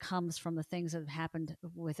shame that comes from the things that have happened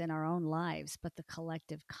within our own lives, but the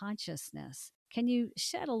collective consciousness. Can you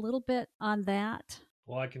shed a little bit on that?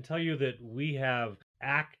 Well, I can tell you that we have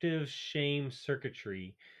active shame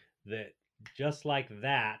circuitry that, just like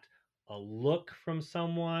that, a look from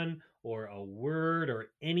someone or a word or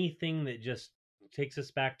anything that just takes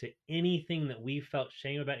us back to anything that we felt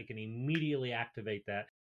shame about, it can immediately activate that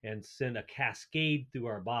and send a cascade through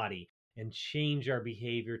our body and change our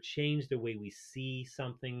behavior, change the way we see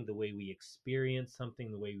something, the way we experience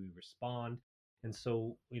something, the way we respond. And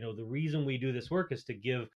so, the reason we do this work is to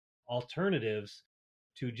give alternatives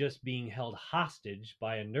to just being held hostage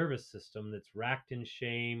by a nervous system that's racked in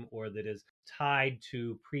shame or that is tied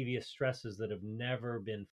to previous stresses that have never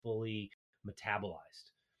been fully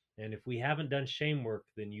metabolized. And if we haven't done shame work,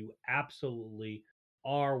 then you absolutely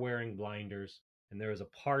are wearing blinders. And there is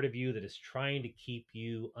a part of you that is trying to keep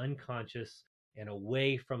you unconscious and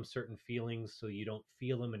away from certain feelings so you don't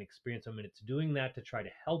feel them and experience them. And it's doing that to try to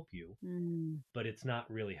help you, Mm. but it's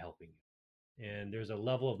not really helping you. And there's a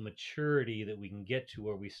level of maturity that we can get to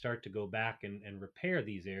where we start to go back and repair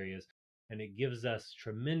these areas. And it gives us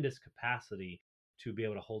tremendous capacity to be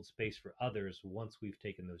able to hold space for others once we've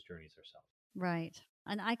taken those journeys ourselves. Right.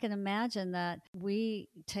 And I can imagine that we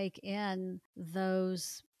take in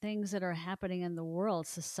those things that are happening in the world,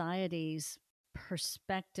 society's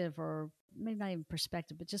perspective or maybe not even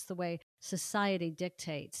perspective, but just the way society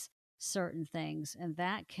dictates certain things. And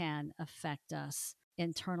that can affect us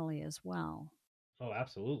internally as well. Oh,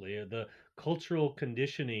 absolutely. The cultural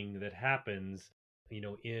conditioning that happens,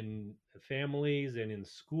 in families and in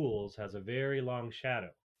schools has a very long shadow.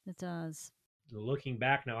 It does. Looking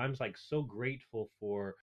back now, I'm like so grateful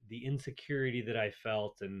for the insecurity that I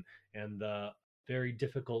felt, and the very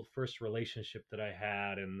difficult first relationship that I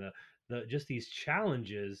had, and the just these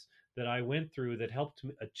challenges that I went through that helped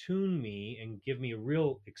attune me and give me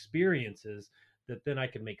real experiences that then I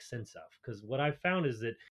could make sense of. Because what I found is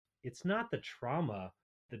that it's not the trauma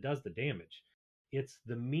that does the damage. It's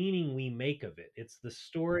the meaning we make of it. It's the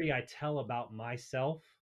story I tell about myself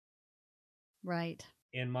Right.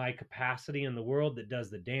 and my capacity in the world that does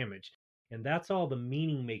the damage. And that's all the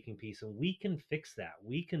meaning making piece. And we can fix that.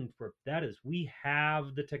 We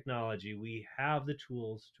have the technology, we have the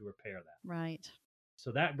tools to repair that. Right.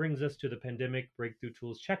 So that brings us to the Pandemic Breakthrough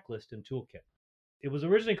Tools Checklist and Toolkit. It was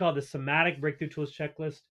originally called the Somatic Breakthrough Tools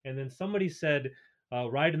Checklist. And then somebody said,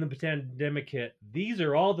 right in the pandemic kit, these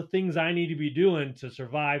are all the things I need to be doing to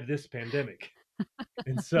survive this pandemic.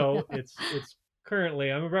 And so Yeah. it's currently,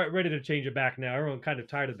 I'm ready to change it back now. Everyone's kind of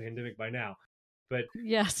tired of the pandemic by now, but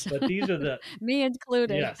Yes. these are the Me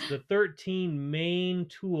included. yes, the 13 main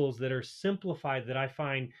tools that are simplified that I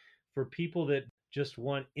find for people that just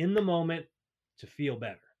want in the moment to feel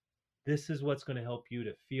better. This is what's going to help you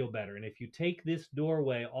to feel better. And if you take this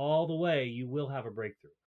doorway all the way, you will have a breakthrough.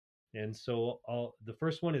 And so the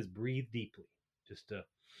first one is breathe deeply. Just to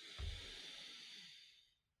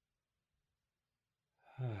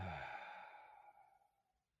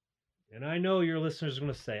and I know your listeners are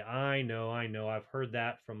going to say, I know, I've heard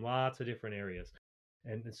that from lots of different areas.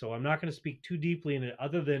 And so I'm not going to speak too deeply in it,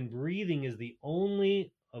 other than breathing is the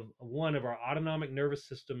only of one of our autonomic nervous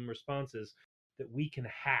system responses that we can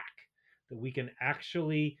hack, that we can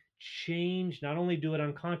actually change, not only do it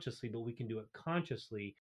unconsciously, but we can do it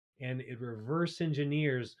consciously. And it reverse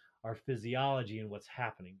engineers our physiology and what's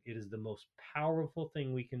happening. It is the most powerful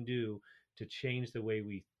thing we can do to change the way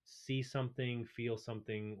we see something, feel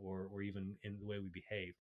something, or even in the way we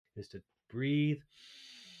behave, is to breathe.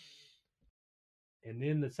 And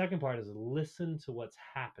then the second part is listen to what's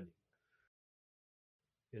happening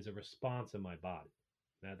is a response in my body.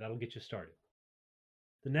 That'll get you started.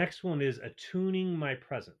 The next one is attuning my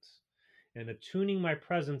presence. And attuning my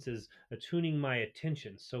presence is attuning my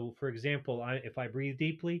attention. So, for example, if I breathe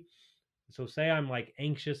deeply, so say I'm like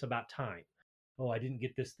anxious about time. Oh, I didn't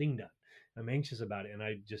get this thing done. I'm anxious about it. And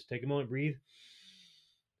I just take a moment, breathe,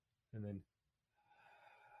 and then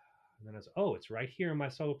oh, it's right here in my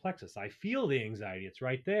solar plexus. I feel the anxiety. It's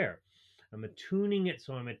right there. I'm attuning it.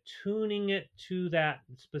 So I'm attuning it to that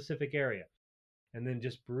specific area. And then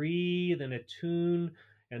just breathe and attune.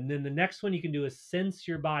 And then the next one you can do is sense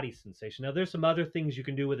your body sensation. Now, there's some other things you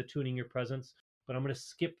can do with attuning your presence, but I'm going to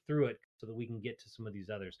skip through it so that we can get to some of these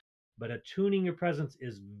others. But attuning your presence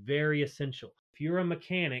is very essential. If you're a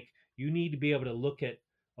mechanic, you need to be able to look at,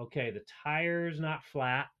 okay, the tire's not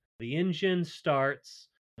flat, the engine starts,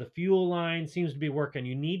 the fuel line seems to be working.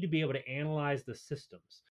 You need to be able to analyze the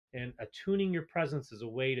systems. And attuning your presence is a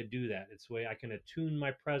way to do that. It's a way I can attune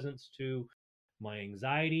my presence to my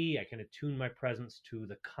anxiety. I can attune my presence to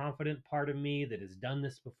the confident part of me that has done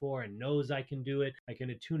this before and knows I can do it. I can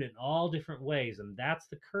attune it in all different ways. And that's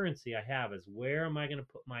the currency I have, is where am I going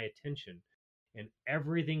to put my attention? And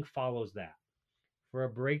everything follows that. For a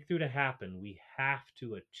breakthrough to happen, we have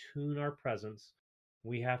to attune our presence.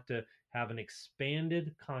 We have to have an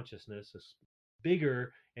expanded consciousness,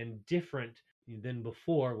 bigger and different than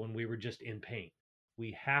before when we were just in pain.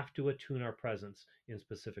 We have to attune our presence in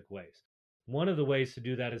specific ways. One of the ways to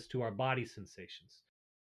do that is to our body sensations.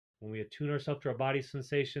 When we attune ourselves to our body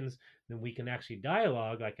sensations, then we can actually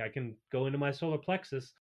dialogue. Like I can go into my solar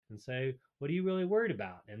plexus and say, what are you really worried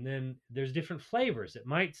about? And then there's different flavors. It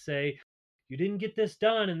might say, you didn't get this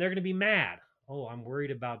done and they're going to be mad. Oh, I'm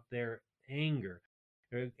worried about their anger.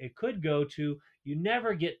 Or it could go to, you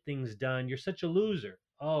never get things done. You're such a loser.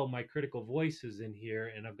 Oh, my critical voice is in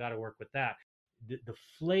here and I've got to work with that. The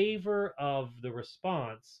flavor of the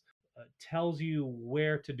response tells you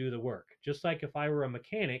where to do the work. Just like if I were a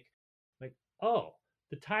mechanic, like, oh,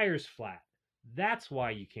 the tire's flat. That's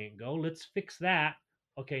why you can't go. Let's fix that.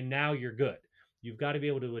 Okay, now you're good. You've got to be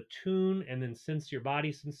able to attune and then sense your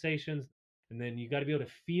body sensations. And then you got to be able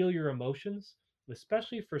to feel your emotions,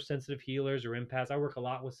 especially for sensitive healers or empaths. I work a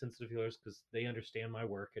lot with sensitive healers because they understand my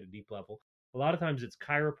work at a deep level. A lot of times it's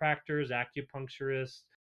chiropractors, acupuncturists,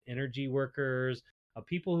 energy workers,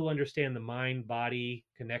 people who understand the mind body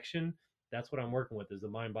connection. That's what I'm working with, is the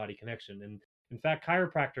mind body connection. And In fact,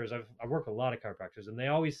 chiropractors, I've worked with a lot of chiropractors, and they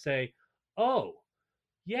always say, "Oh,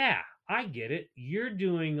 yeah, I get it. You're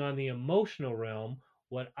doing on the emotional realm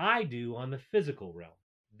what I do on the physical realm."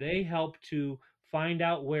 They help to find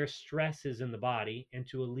out where stress is in the body and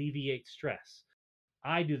to alleviate stress.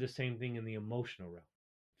 I do the same thing in the emotional realm.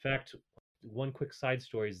 In fact, one quick side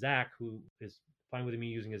story, Zach, who is fine with me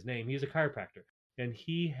using his name, he's a chiropractor, and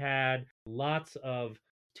he had lots of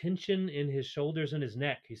tension in his shoulders and his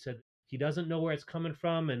neck. He said he doesn't know where it's coming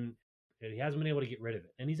from, and he hasn't been able to get rid of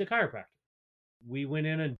it. And he's a chiropractor. We went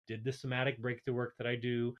in and did the somatic breakthrough work that I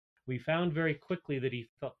do. We found very quickly that he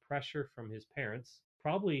felt pressure from his parents,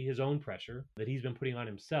 probably his own pressure that he's been putting on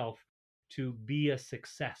himself to be a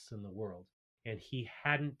success in the world. And he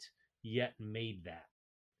hadn't yet made that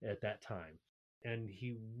at that time. And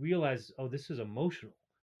he realized, oh, this is emotional.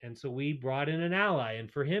 And so we brought in an ally.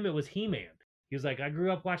 And for him, it was He Man. He was like, I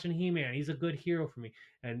grew up watching He Man. He's a good hero for me.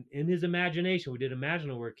 And in his imagination, we did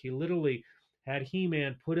imaginal work. He literally had He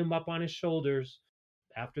Man put him up on his shoulders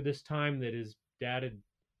after this time that his dad had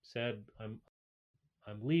said, I'm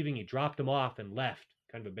leaving. He dropped him off and left,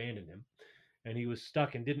 kind of abandoned him. And he was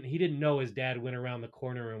stuck and didn't know his dad went around the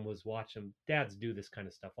corner and was watching. Dads do this kind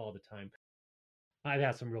of stuff all the time. I've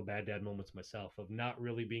had some real bad dad moments myself of not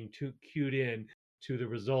really being too cued in to the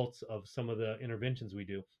results of some of the interventions we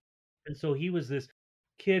do. And so he was this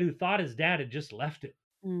kid who thought his dad had just left him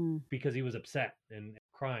Mm. because he was upset and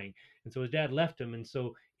crying. And so his dad left him. And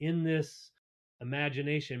so in this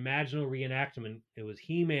imaginal reenactment, it was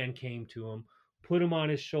He Man came to him, put him on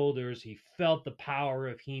his shoulders. He felt the power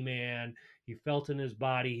of He Man. He felt in his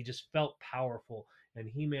body. He just felt powerful. And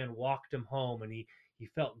He Man walked him home, and he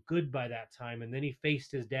felt good by that time. And then he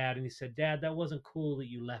faced his dad and he said, Dad, that wasn't cool that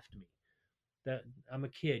you left me. That I'm a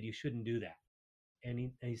kid. You shouldn't do that.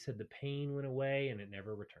 And he said the pain went away and it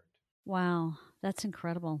never returned. Wow, that's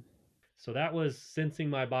incredible. So that was sensing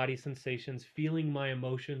my body sensations, feeling my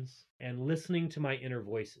emotions, and listening to my inner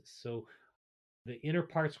voices. So the inner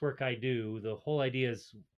parts work I do, the whole idea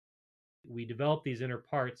is we develop these inner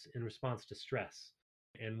parts in response to stress.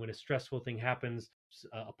 And when a stressful thing happens,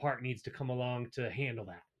 a part needs to come along to handle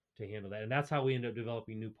that, And that's how we end up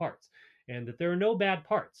developing new parts. And that there are no bad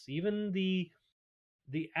parts. Even the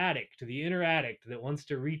inner addict that wants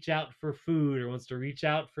to reach out for food or wants to reach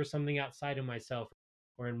out for something outside of myself,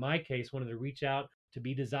 or in my case, wanted to reach out to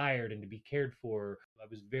be desired and to be cared for. I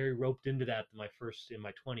was very roped into that in my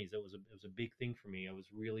 20s. It was a big thing for me. I was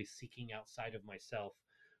really seeking outside of myself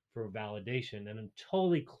for validation, and I'm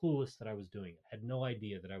totally clueless that I was doing it. I had no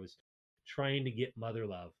idea that I was trying to get mother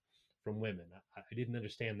love from women. I didn't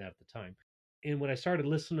understand that at the time. And when I started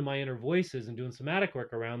listening to my inner voices and doing somatic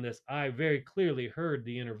work around this, I very clearly heard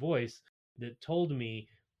the inner voice that told me,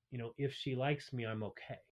 if she likes me, I'm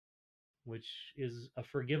okay, which is a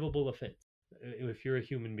forgivable offense if you're a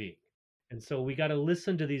human being. And so we got to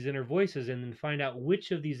listen to these inner voices and then find out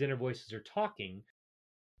which of these inner voices are talking.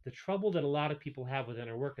 The trouble that a lot of people have with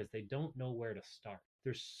inner work is they don't know where to start.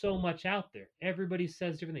 There's so much out there. Everybody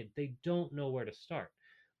says different things. They don't know where to start.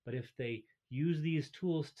 But if they use these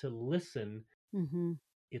tools to listen, Mm-hmm.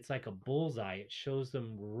 it's like a bullseye. It shows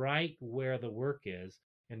them right where the work is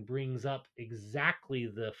and brings up exactly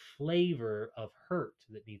the flavor of hurt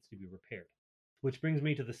that needs to be repaired. Which brings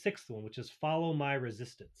me to the sixth one, which is follow my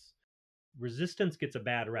resistance. Resistance gets a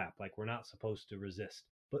bad rap, like we're not supposed to resist.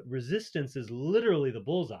 But resistance is literally the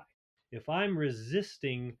bullseye. If I'm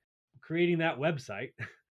resisting creating that website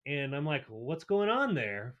and I'm like, well, what's going on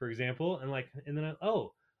there, for example, and then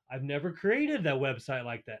I've never created that website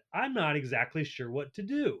like that. I'm not exactly sure what to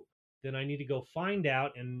do. Then I need to go find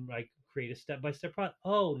out and create a step-by-step process.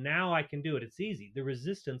 Oh, now I can do it. It's easy. The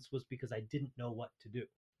resistance was because I didn't know what to do.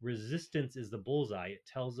 Resistance is the bullseye. It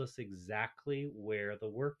tells us exactly where the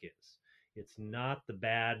work is. It's not the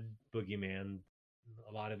bad boogeyman.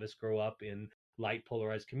 A lot of us grow up in light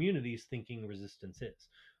polarized communities thinking resistance is.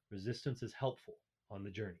 Resistance is helpful on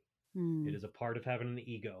the journey. It Mm. is a part of having an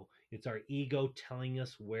ego. It's our ego telling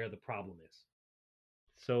us where the problem is.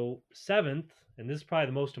 So, seventh, and this is probably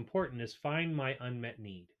the most important, is find my unmet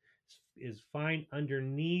need. Is find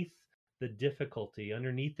underneath the difficulty,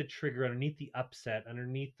 underneath the trigger, underneath the upset,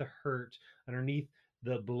 underneath the hurt, underneath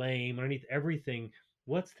the blame, underneath everything.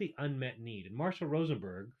 What's the unmet need? And Marshall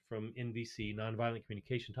Rosenberg from NVC, Nonviolent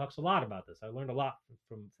Communication, talks a lot about this. I learned a lot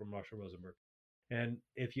from Marshall Rosenberg. And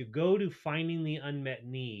if you go to finding the unmet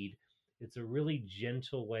need, it's a really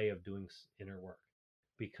gentle way of doing inner work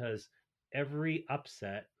because every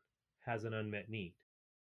upset has an unmet need.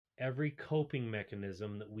 Every coping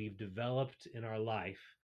mechanism that we've developed in our life,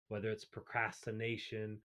 whether it's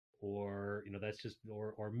procrastination or that's just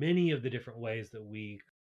or many of the different ways that we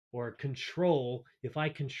or control. If I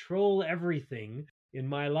control everything in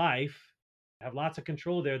my life, have lots of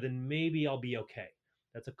control there, then maybe I'll be okay.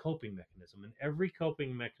 That's a coping mechanism. And every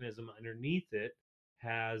coping mechanism underneath it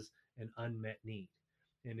has an unmet need.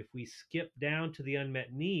 And if we skip down to the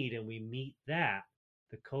unmet need and we meet that,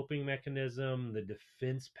 the coping mechanism, the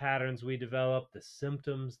defense patterns we develop, the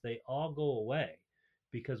symptoms, they all go away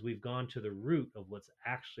because we've gone to the root of what's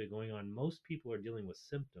actually going on. Most people are dealing with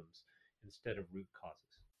symptoms instead of root causes.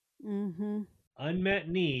 Mm-hmm. Unmet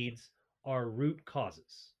needs are root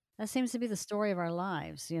causes. That seems to be the story of our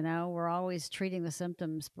lives. We're always treating the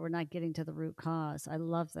symptoms, but we're not getting to the root cause. I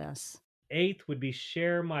love this. Eighth would be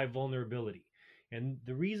share my vulnerability. And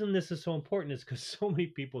the reason this is so important is because so many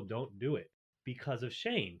people don't do it because of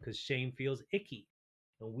shame, because shame feels icky.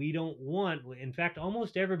 And we don't want, in fact,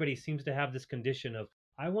 almost everybody seems to have this condition of,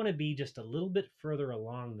 I want to be just a little bit further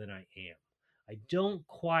along than I am. I don't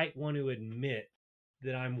quite want to admit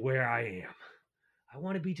that I'm where I am. I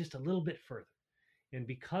want to be just a little bit further. And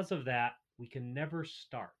because of that, we can never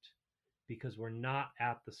start because we're not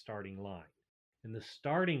at the starting line. And the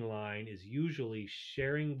starting line is usually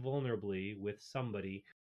sharing vulnerably with somebody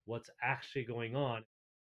what's actually going on.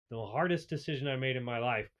 The hardest decision I made in my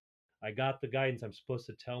life, I got the guidance I'm supposed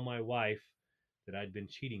to tell my wife that I'd been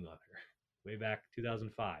cheating on her way back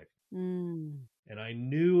 2005. Mm. And I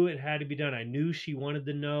knew it had to be done. I knew she wanted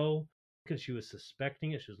to know because she was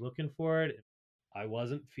suspecting it. She was looking for it. I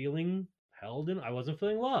wasn't feeling held in. I wasn't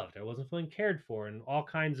feeling loved. I wasn't feeling cared for, and all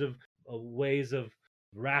kinds of ways of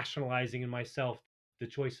rationalizing in myself the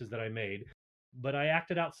choices that I made. But I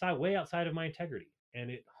acted way outside of my integrity, and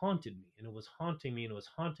it haunted me, and it was haunting me, and it was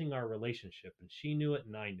haunting our relationship. And she knew it,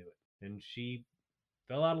 and I knew it. And she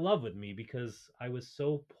fell out of love with me because I was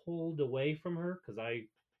so pulled away from her because I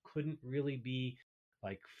couldn't really be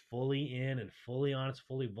like fully in and fully honest,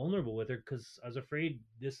 fully vulnerable with her because I was afraid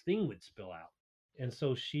this thing would spill out. And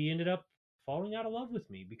so she ended up falling out of love with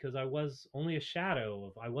me because I was only a shadow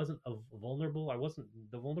of, I wasn't I wasn't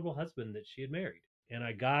the vulnerable husband that she had married. And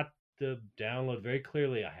I got the download very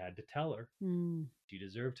clearly. I had to tell her. Mm. She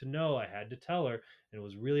deserved to know. I had to tell her, and it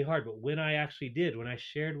was really hard. But when I actually did, when I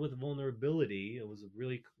shared with vulnerability, it was a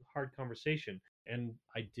really hard conversation. And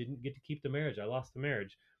I didn't get to keep the marriage. I lost the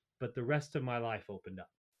marriage, but the rest of my life opened up.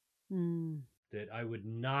 Mm. That I would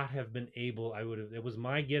not have been able, I would have, it was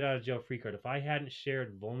my get out of jail free card. If I hadn't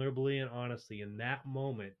shared vulnerably and honestly in that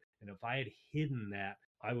moment, and if I had hidden that,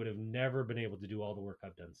 I would have never been able to do all the work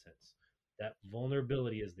I've done since. That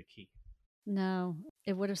vulnerability is the key. No,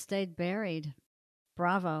 it would have stayed buried.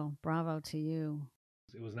 Bravo. Bravo to you.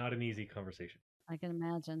 It was not an easy conversation. I can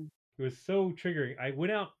imagine. It was so triggering. I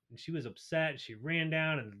went out and she was upset. She ran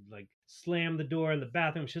down and like slammed the door in the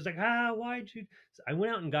bathroom. She was like, why'd you? So I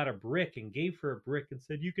went out and got a brick and gave her a brick and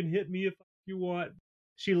said, you can hit me if you want.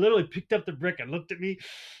 She literally picked up the brick and looked at me.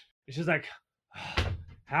 And she's like,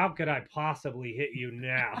 how could I possibly hit you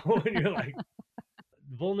now? And you're like,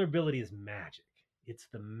 vulnerability is magic. It's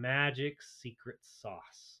the magic secret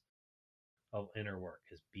sauce of inner work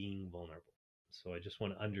is being vulnerable. So I just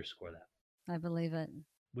want to underscore that. I believe it.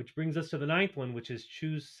 Which brings us to the ninth one, which is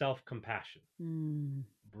choose self-compassion. Mm.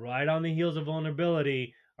 Right on the heels of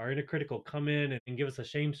vulnerability, our inner critic will come in and give us a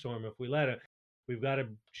shame storm if we let it. We've got to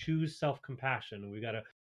choose self-compassion. We've got to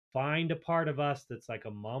find a part of us that's like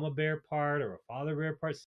a mama bear part or a father bear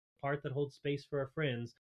part that holds space for our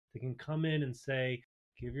friends that can come in and say,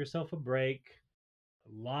 give yourself a break.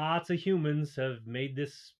 Lots of humans have made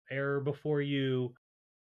this error before you.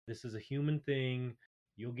 This is a human thing.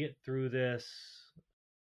 You'll get through this.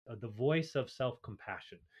 The voice of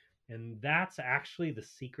self-compassion. And that's actually the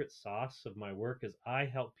secret sauce of my work is I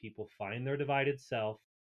help people find their divided self,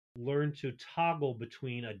 learn to toggle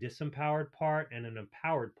between a disempowered part and an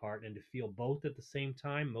empowered part and to feel both at the same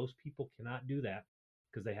time. Most people cannot do that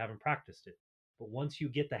because they haven't practiced it. But once you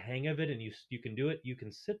get the hang of it and you can do it, you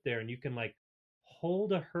can sit there and you can like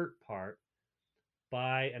hold a hurt part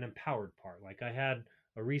by an empowered part. Like I had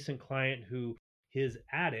a recent client who his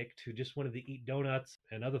addict who just wanted to eat donuts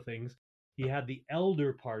and other things, he had the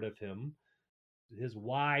elder part of him, his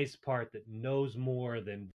wise part that knows more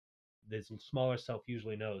than this smaller self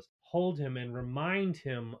usually knows. Hold him and remind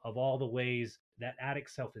him of all the ways that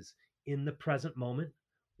addict self is in the present moment.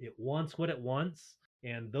 It wants what it wants.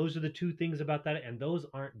 And those are the two things about that. And those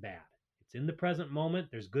aren't bad. It's in the present moment.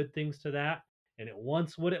 There's good things to that. And it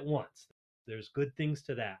wants what it wants. There's good things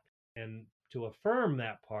to that. And to affirm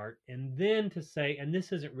that part and then to say, and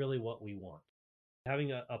this isn't really what we want.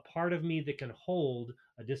 Having a part of me that can hold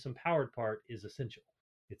a disempowered part is essential.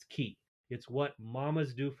 It's key. It's what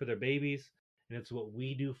mamas do for their babies, and it's what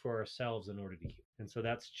we do for ourselves in order to heal. And so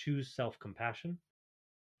that's choose self-compassion.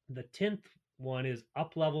 The 10th one is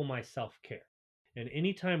up level my self care. And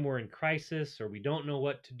anytime we're in crisis or we don't know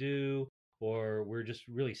what to do or we're just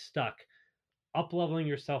really stuck, up leveling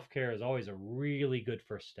your self care is always a really good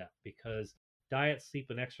first step because diet, sleep,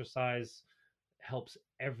 and exercise helps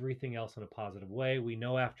everything else in a positive way. We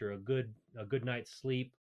know after a good night's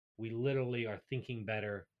sleep, we literally are thinking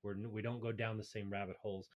better. We don't go down the same rabbit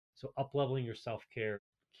holes. So up leveling your self care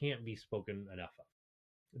can't be spoken enough of.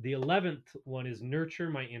 The 11th one is nurture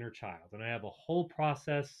my inner child. And I have a whole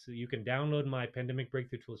process. You can download my Pandemic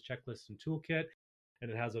Breakthrough Tools checklist and toolkit. And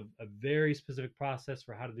it has a very specific process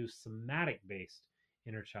for how to do somatic based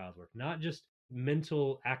inner child work, not just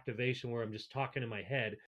mental activation where I'm just talking in my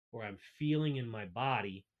head or I'm feeling in my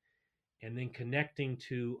body and then connecting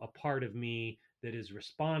to a part of me that is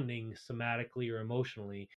responding somatically or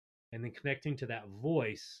emotionally, and then connecting to that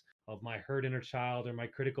voice of my hurt inner child or my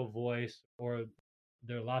critical voice, or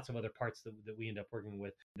there are lots of other parts that we end up working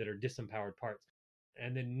with that are disempowered parts.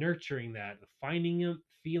 And then nurturing that, finding it,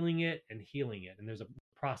 feeling it, and healing it. And there's a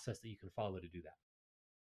process that you can follow to do that.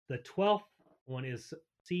 The 12th one is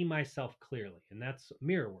see myself clearly, and that's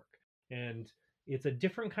mirror work. And it's a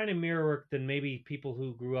different kind of mirror work than maybe people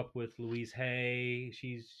who grew up with Louise Hay.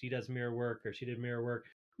 She does mirror work, or she did mirror work.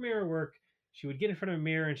 Mirror work, she would get in front of a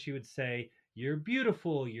mirror and she would say, "You're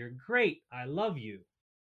beautiful, you're great, I love you."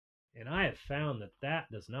 And I have found that that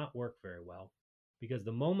does not work very well because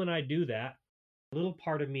the moment I do that, a little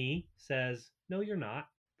part of me says, "No, you're not.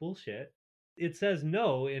 Bullshit." It says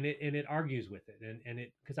no, and it argues with it, and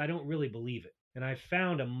it because I don't really believe it. And I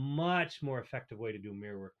found a much more effective way to do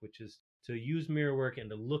mirror work, which is to use mirror work and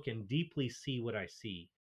to look and deeply see what I see,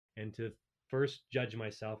 and to first judge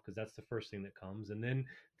myself because that's the first thing that comes, and then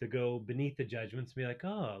to go beneath the judgments and be like,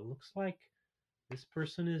 "Oh, it looks like this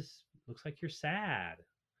person is looks like you're sad.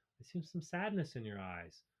 I see some sadness in your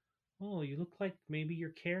eyes. Oh, you look like maybe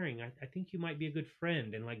you're caring. I think you might be a good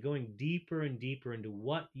friend." And like going deeper and deeper into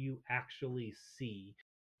what you actually see,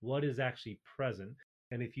 what is actually present.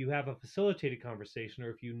 And if you have a facilitated conversation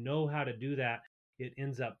or if you know how to do that, it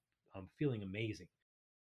ends up feeling amazing.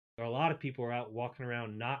 There are a lot of people who are out walking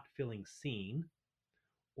around not feeling seen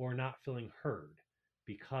or not feeling heard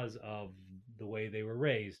because of the way they were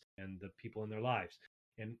raised and the people in their lives.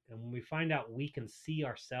 And when we find out we can see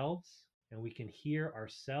ourselves and we can hear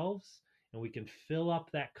ourselves and we can fill up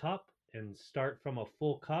that cup and start from a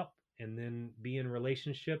full cup and then be in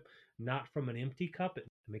relationship, not from an empty cup, it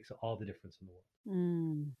makes all the difference in the world.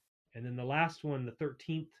 Mm. And then the last one, the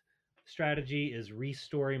 13th strategy is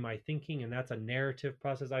restoring my thinking. And that's a narrative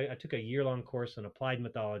process. I took a year-long course in applied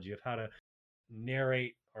mythology of how to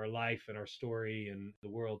narrate our life and our story and the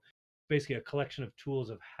world. Basically, a collection of tools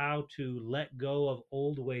of how to let go of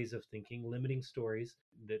old ways of thinking, limiting stories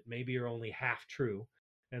that maybe are only half true,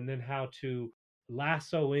 and then how to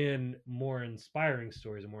lasso in more inspiring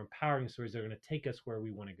stories and more empowering stories that are going to take us where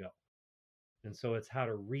we want to go. And so it's how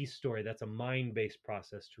to restore. That's a mind based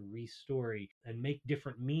process to restore and make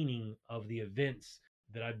different meaning of the events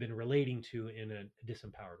that I've been relating to in a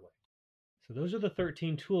disempowered way. So those are the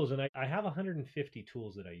 13 tools, and I have 150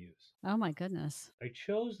 tools that I use. Oh, my goodness. I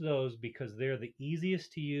chose those because they're the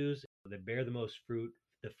easiest to use, they bear the most fruit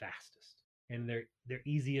the fastest. And they're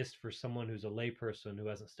easiest for someone who's a layperson who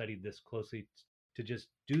hasn't studied this closely to just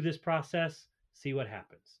do this process, see what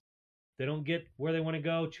happens. If they don't get where they want to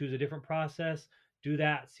go, choose a different process, do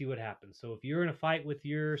that, see what happens. So if you're in a fight with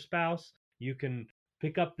your spouse, you can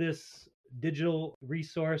pick up this digital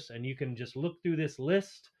resource and you can just look through this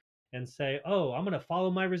list and say, "Oh, I'm going to follow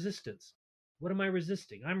my resistance. What am I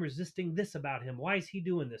resisting? I'm resisting this about him. Why is he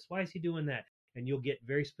doing this? Why is he doing that?" And you'll get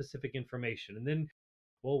very specific information. And then,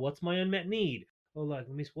 well, what's my unmet need? Oh, like,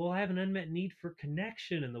 let me, well, I have an unmet need for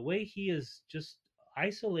connection. And the way he is just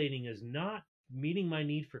isolating is not meeting my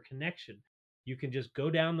need for connection. You can just go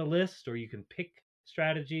down the list or you can pick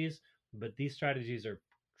strategies, but these strategies are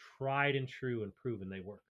tried and true and proven they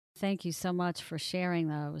work. Thank you so much for sharing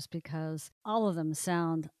those because all of them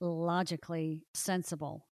sound logically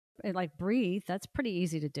sensible. Like breathe, that's pretty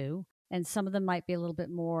easy to do. And some of them might be a little bit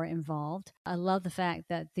more involved. I love the fact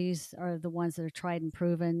that these are the ones that are tried and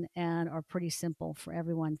proven and are pretty simple for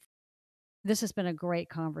everyone. This has been a great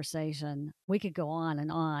conversation. We could go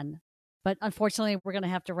on, but unfortunately, we're going to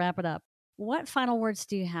have to wrap it up. What final words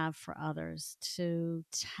do you have for others to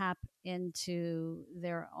tap into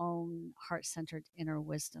their own heart centered inner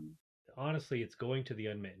wisdom? Honestly, it's going to the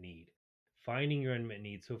unmet need, finding your unmet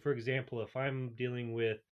need. So, for example, if I'm feeling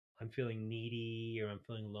needy or I'm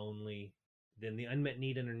feeling lonely, then the unmet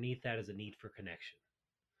need underneath that is a need for connection.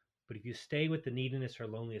 But if you stay with the neediness or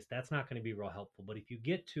loneliness, that's not going to be real helpful. But if you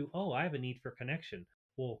get to, oh, I have a need for connection,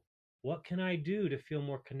 well, What can I do to feel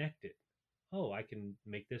more connected? Oh, I can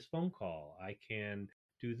make this phone call. I can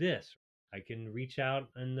do this. I can reach out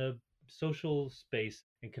in the social space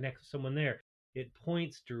and connect with someone there. It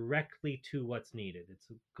points directly to what's needed. It's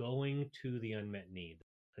going to the unmet need.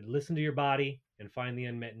 Listen to your body and find the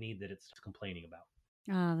unmet need that it's complaining about.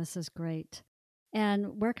 Ah, this is great.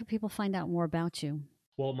 And where can people find out more about you?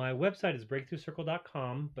 Well, my website is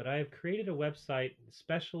breakthroughcircle.com, but I have created a website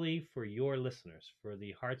especially for your listeners, for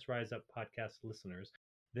the Hearts Rise Up podcast listeners,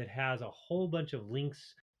 that has a whole bunch of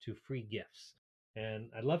links to free gifts. And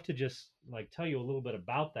I'd love to just tell you a little bit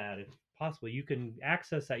about that if possible. You can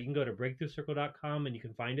access that. You can go to breakthroughcircle.com and you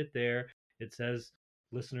can find it there. It says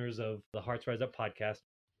listeners of the Hearts Rise Up podcast,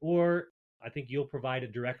 or I think you'll provide a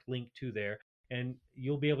direct link to there. And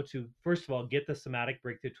you'll be able to, first of all, get the Somatic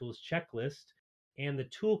Breakthrough Tools checklist and the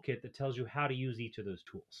toolkit that tells you how to use each of those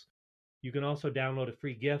tools. You can also download a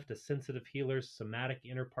free gift, a Sensitive Healers Somatic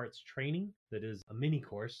Inner Parts Training, that is a mini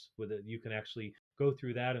course with it. You can actually go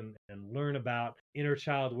through that and learn about inner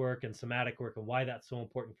child work and somatic work and why that's so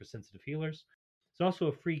important for sensitive healers. It's also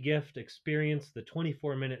a free gift, experience the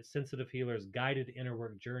 24-minute Sensitive Healers Guided Inner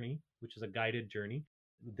Work Journey, which is a guided journey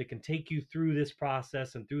that can take you through this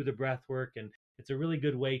process and through the breath work. And it's a really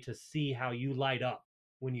good way to see how you light up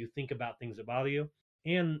when you think about things that bother you.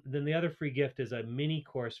 And then the other free gift is a mini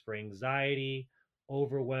course for anxiety,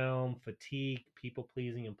 overwhelm, fatigue, people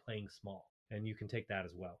pleasing, and playing small. And you can take that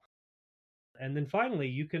as well. And then finally,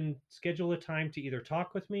 you can schedule a time to either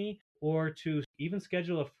talk with me or to even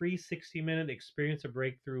schedule a free 60-minute Experience a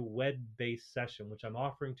Breakthrough web-based session, which I'm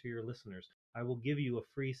offering to your listeners. I will give you a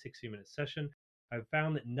free 60-minute session. I've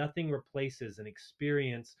found that nothing replaces an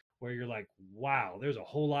experience where you're like, wow, there's a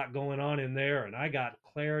whole lot going on in there, and I got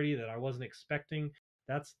clarity that I wasn't expecting.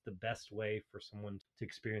 That's the best way for someone to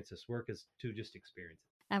experience this work, is to just experience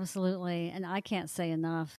it. Absolutely. And I can't say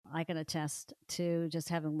enough. I can attest to just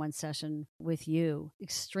having one session with you.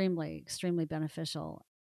 Extremely, extremely beneficial.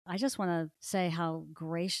 I just want to say how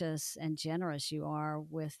gracious and generous you are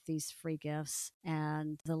with these free gifts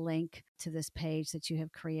and the link to this page that you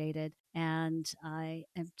have created. And I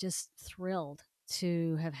am just thrilled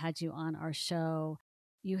to have had you on our show.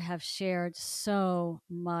 You have shared so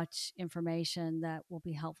much information that will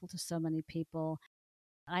be helpful to so many people.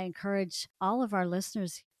 I encourage all of our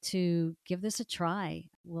listeners to give this a try.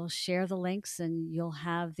 We'll share the links and you'll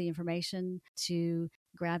have the information to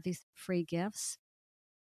grab these free gifts.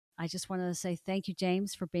 I just want to say thank you,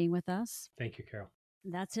 James, for being with us. Thank you, Carol.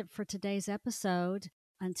 That's it for today's episode.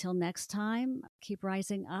 Until next time, keep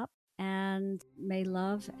rising up, and may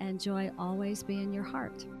love and joy always be in your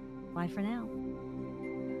heart. Bye for now.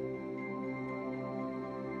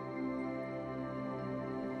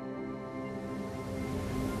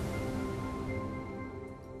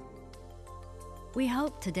 We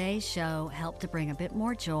hope today's show helped to bring a bit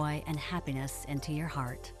more joy and happiness into your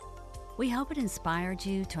heart. We hope it inspired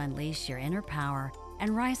you to unleash your inner power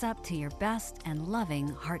and rise up to your best and loving,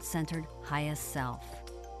 heart-centered, highest self.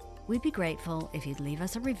 We'd be grateful if you'd leave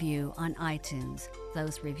us a review on iTunes.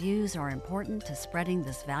 Those reviews are important to spreading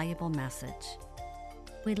this valuable message.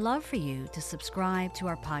 We'd love for you to subscribe to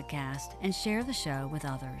our podcast and share the show with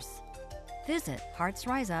others. Visit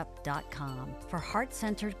heartsriseup.com for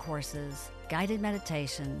heart-centered courses, guided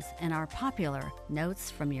meditations, and our popular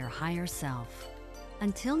Notes from Your Higher Self.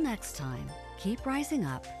 Until next time, keep rising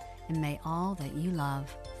up, and may all that you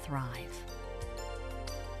love thrive.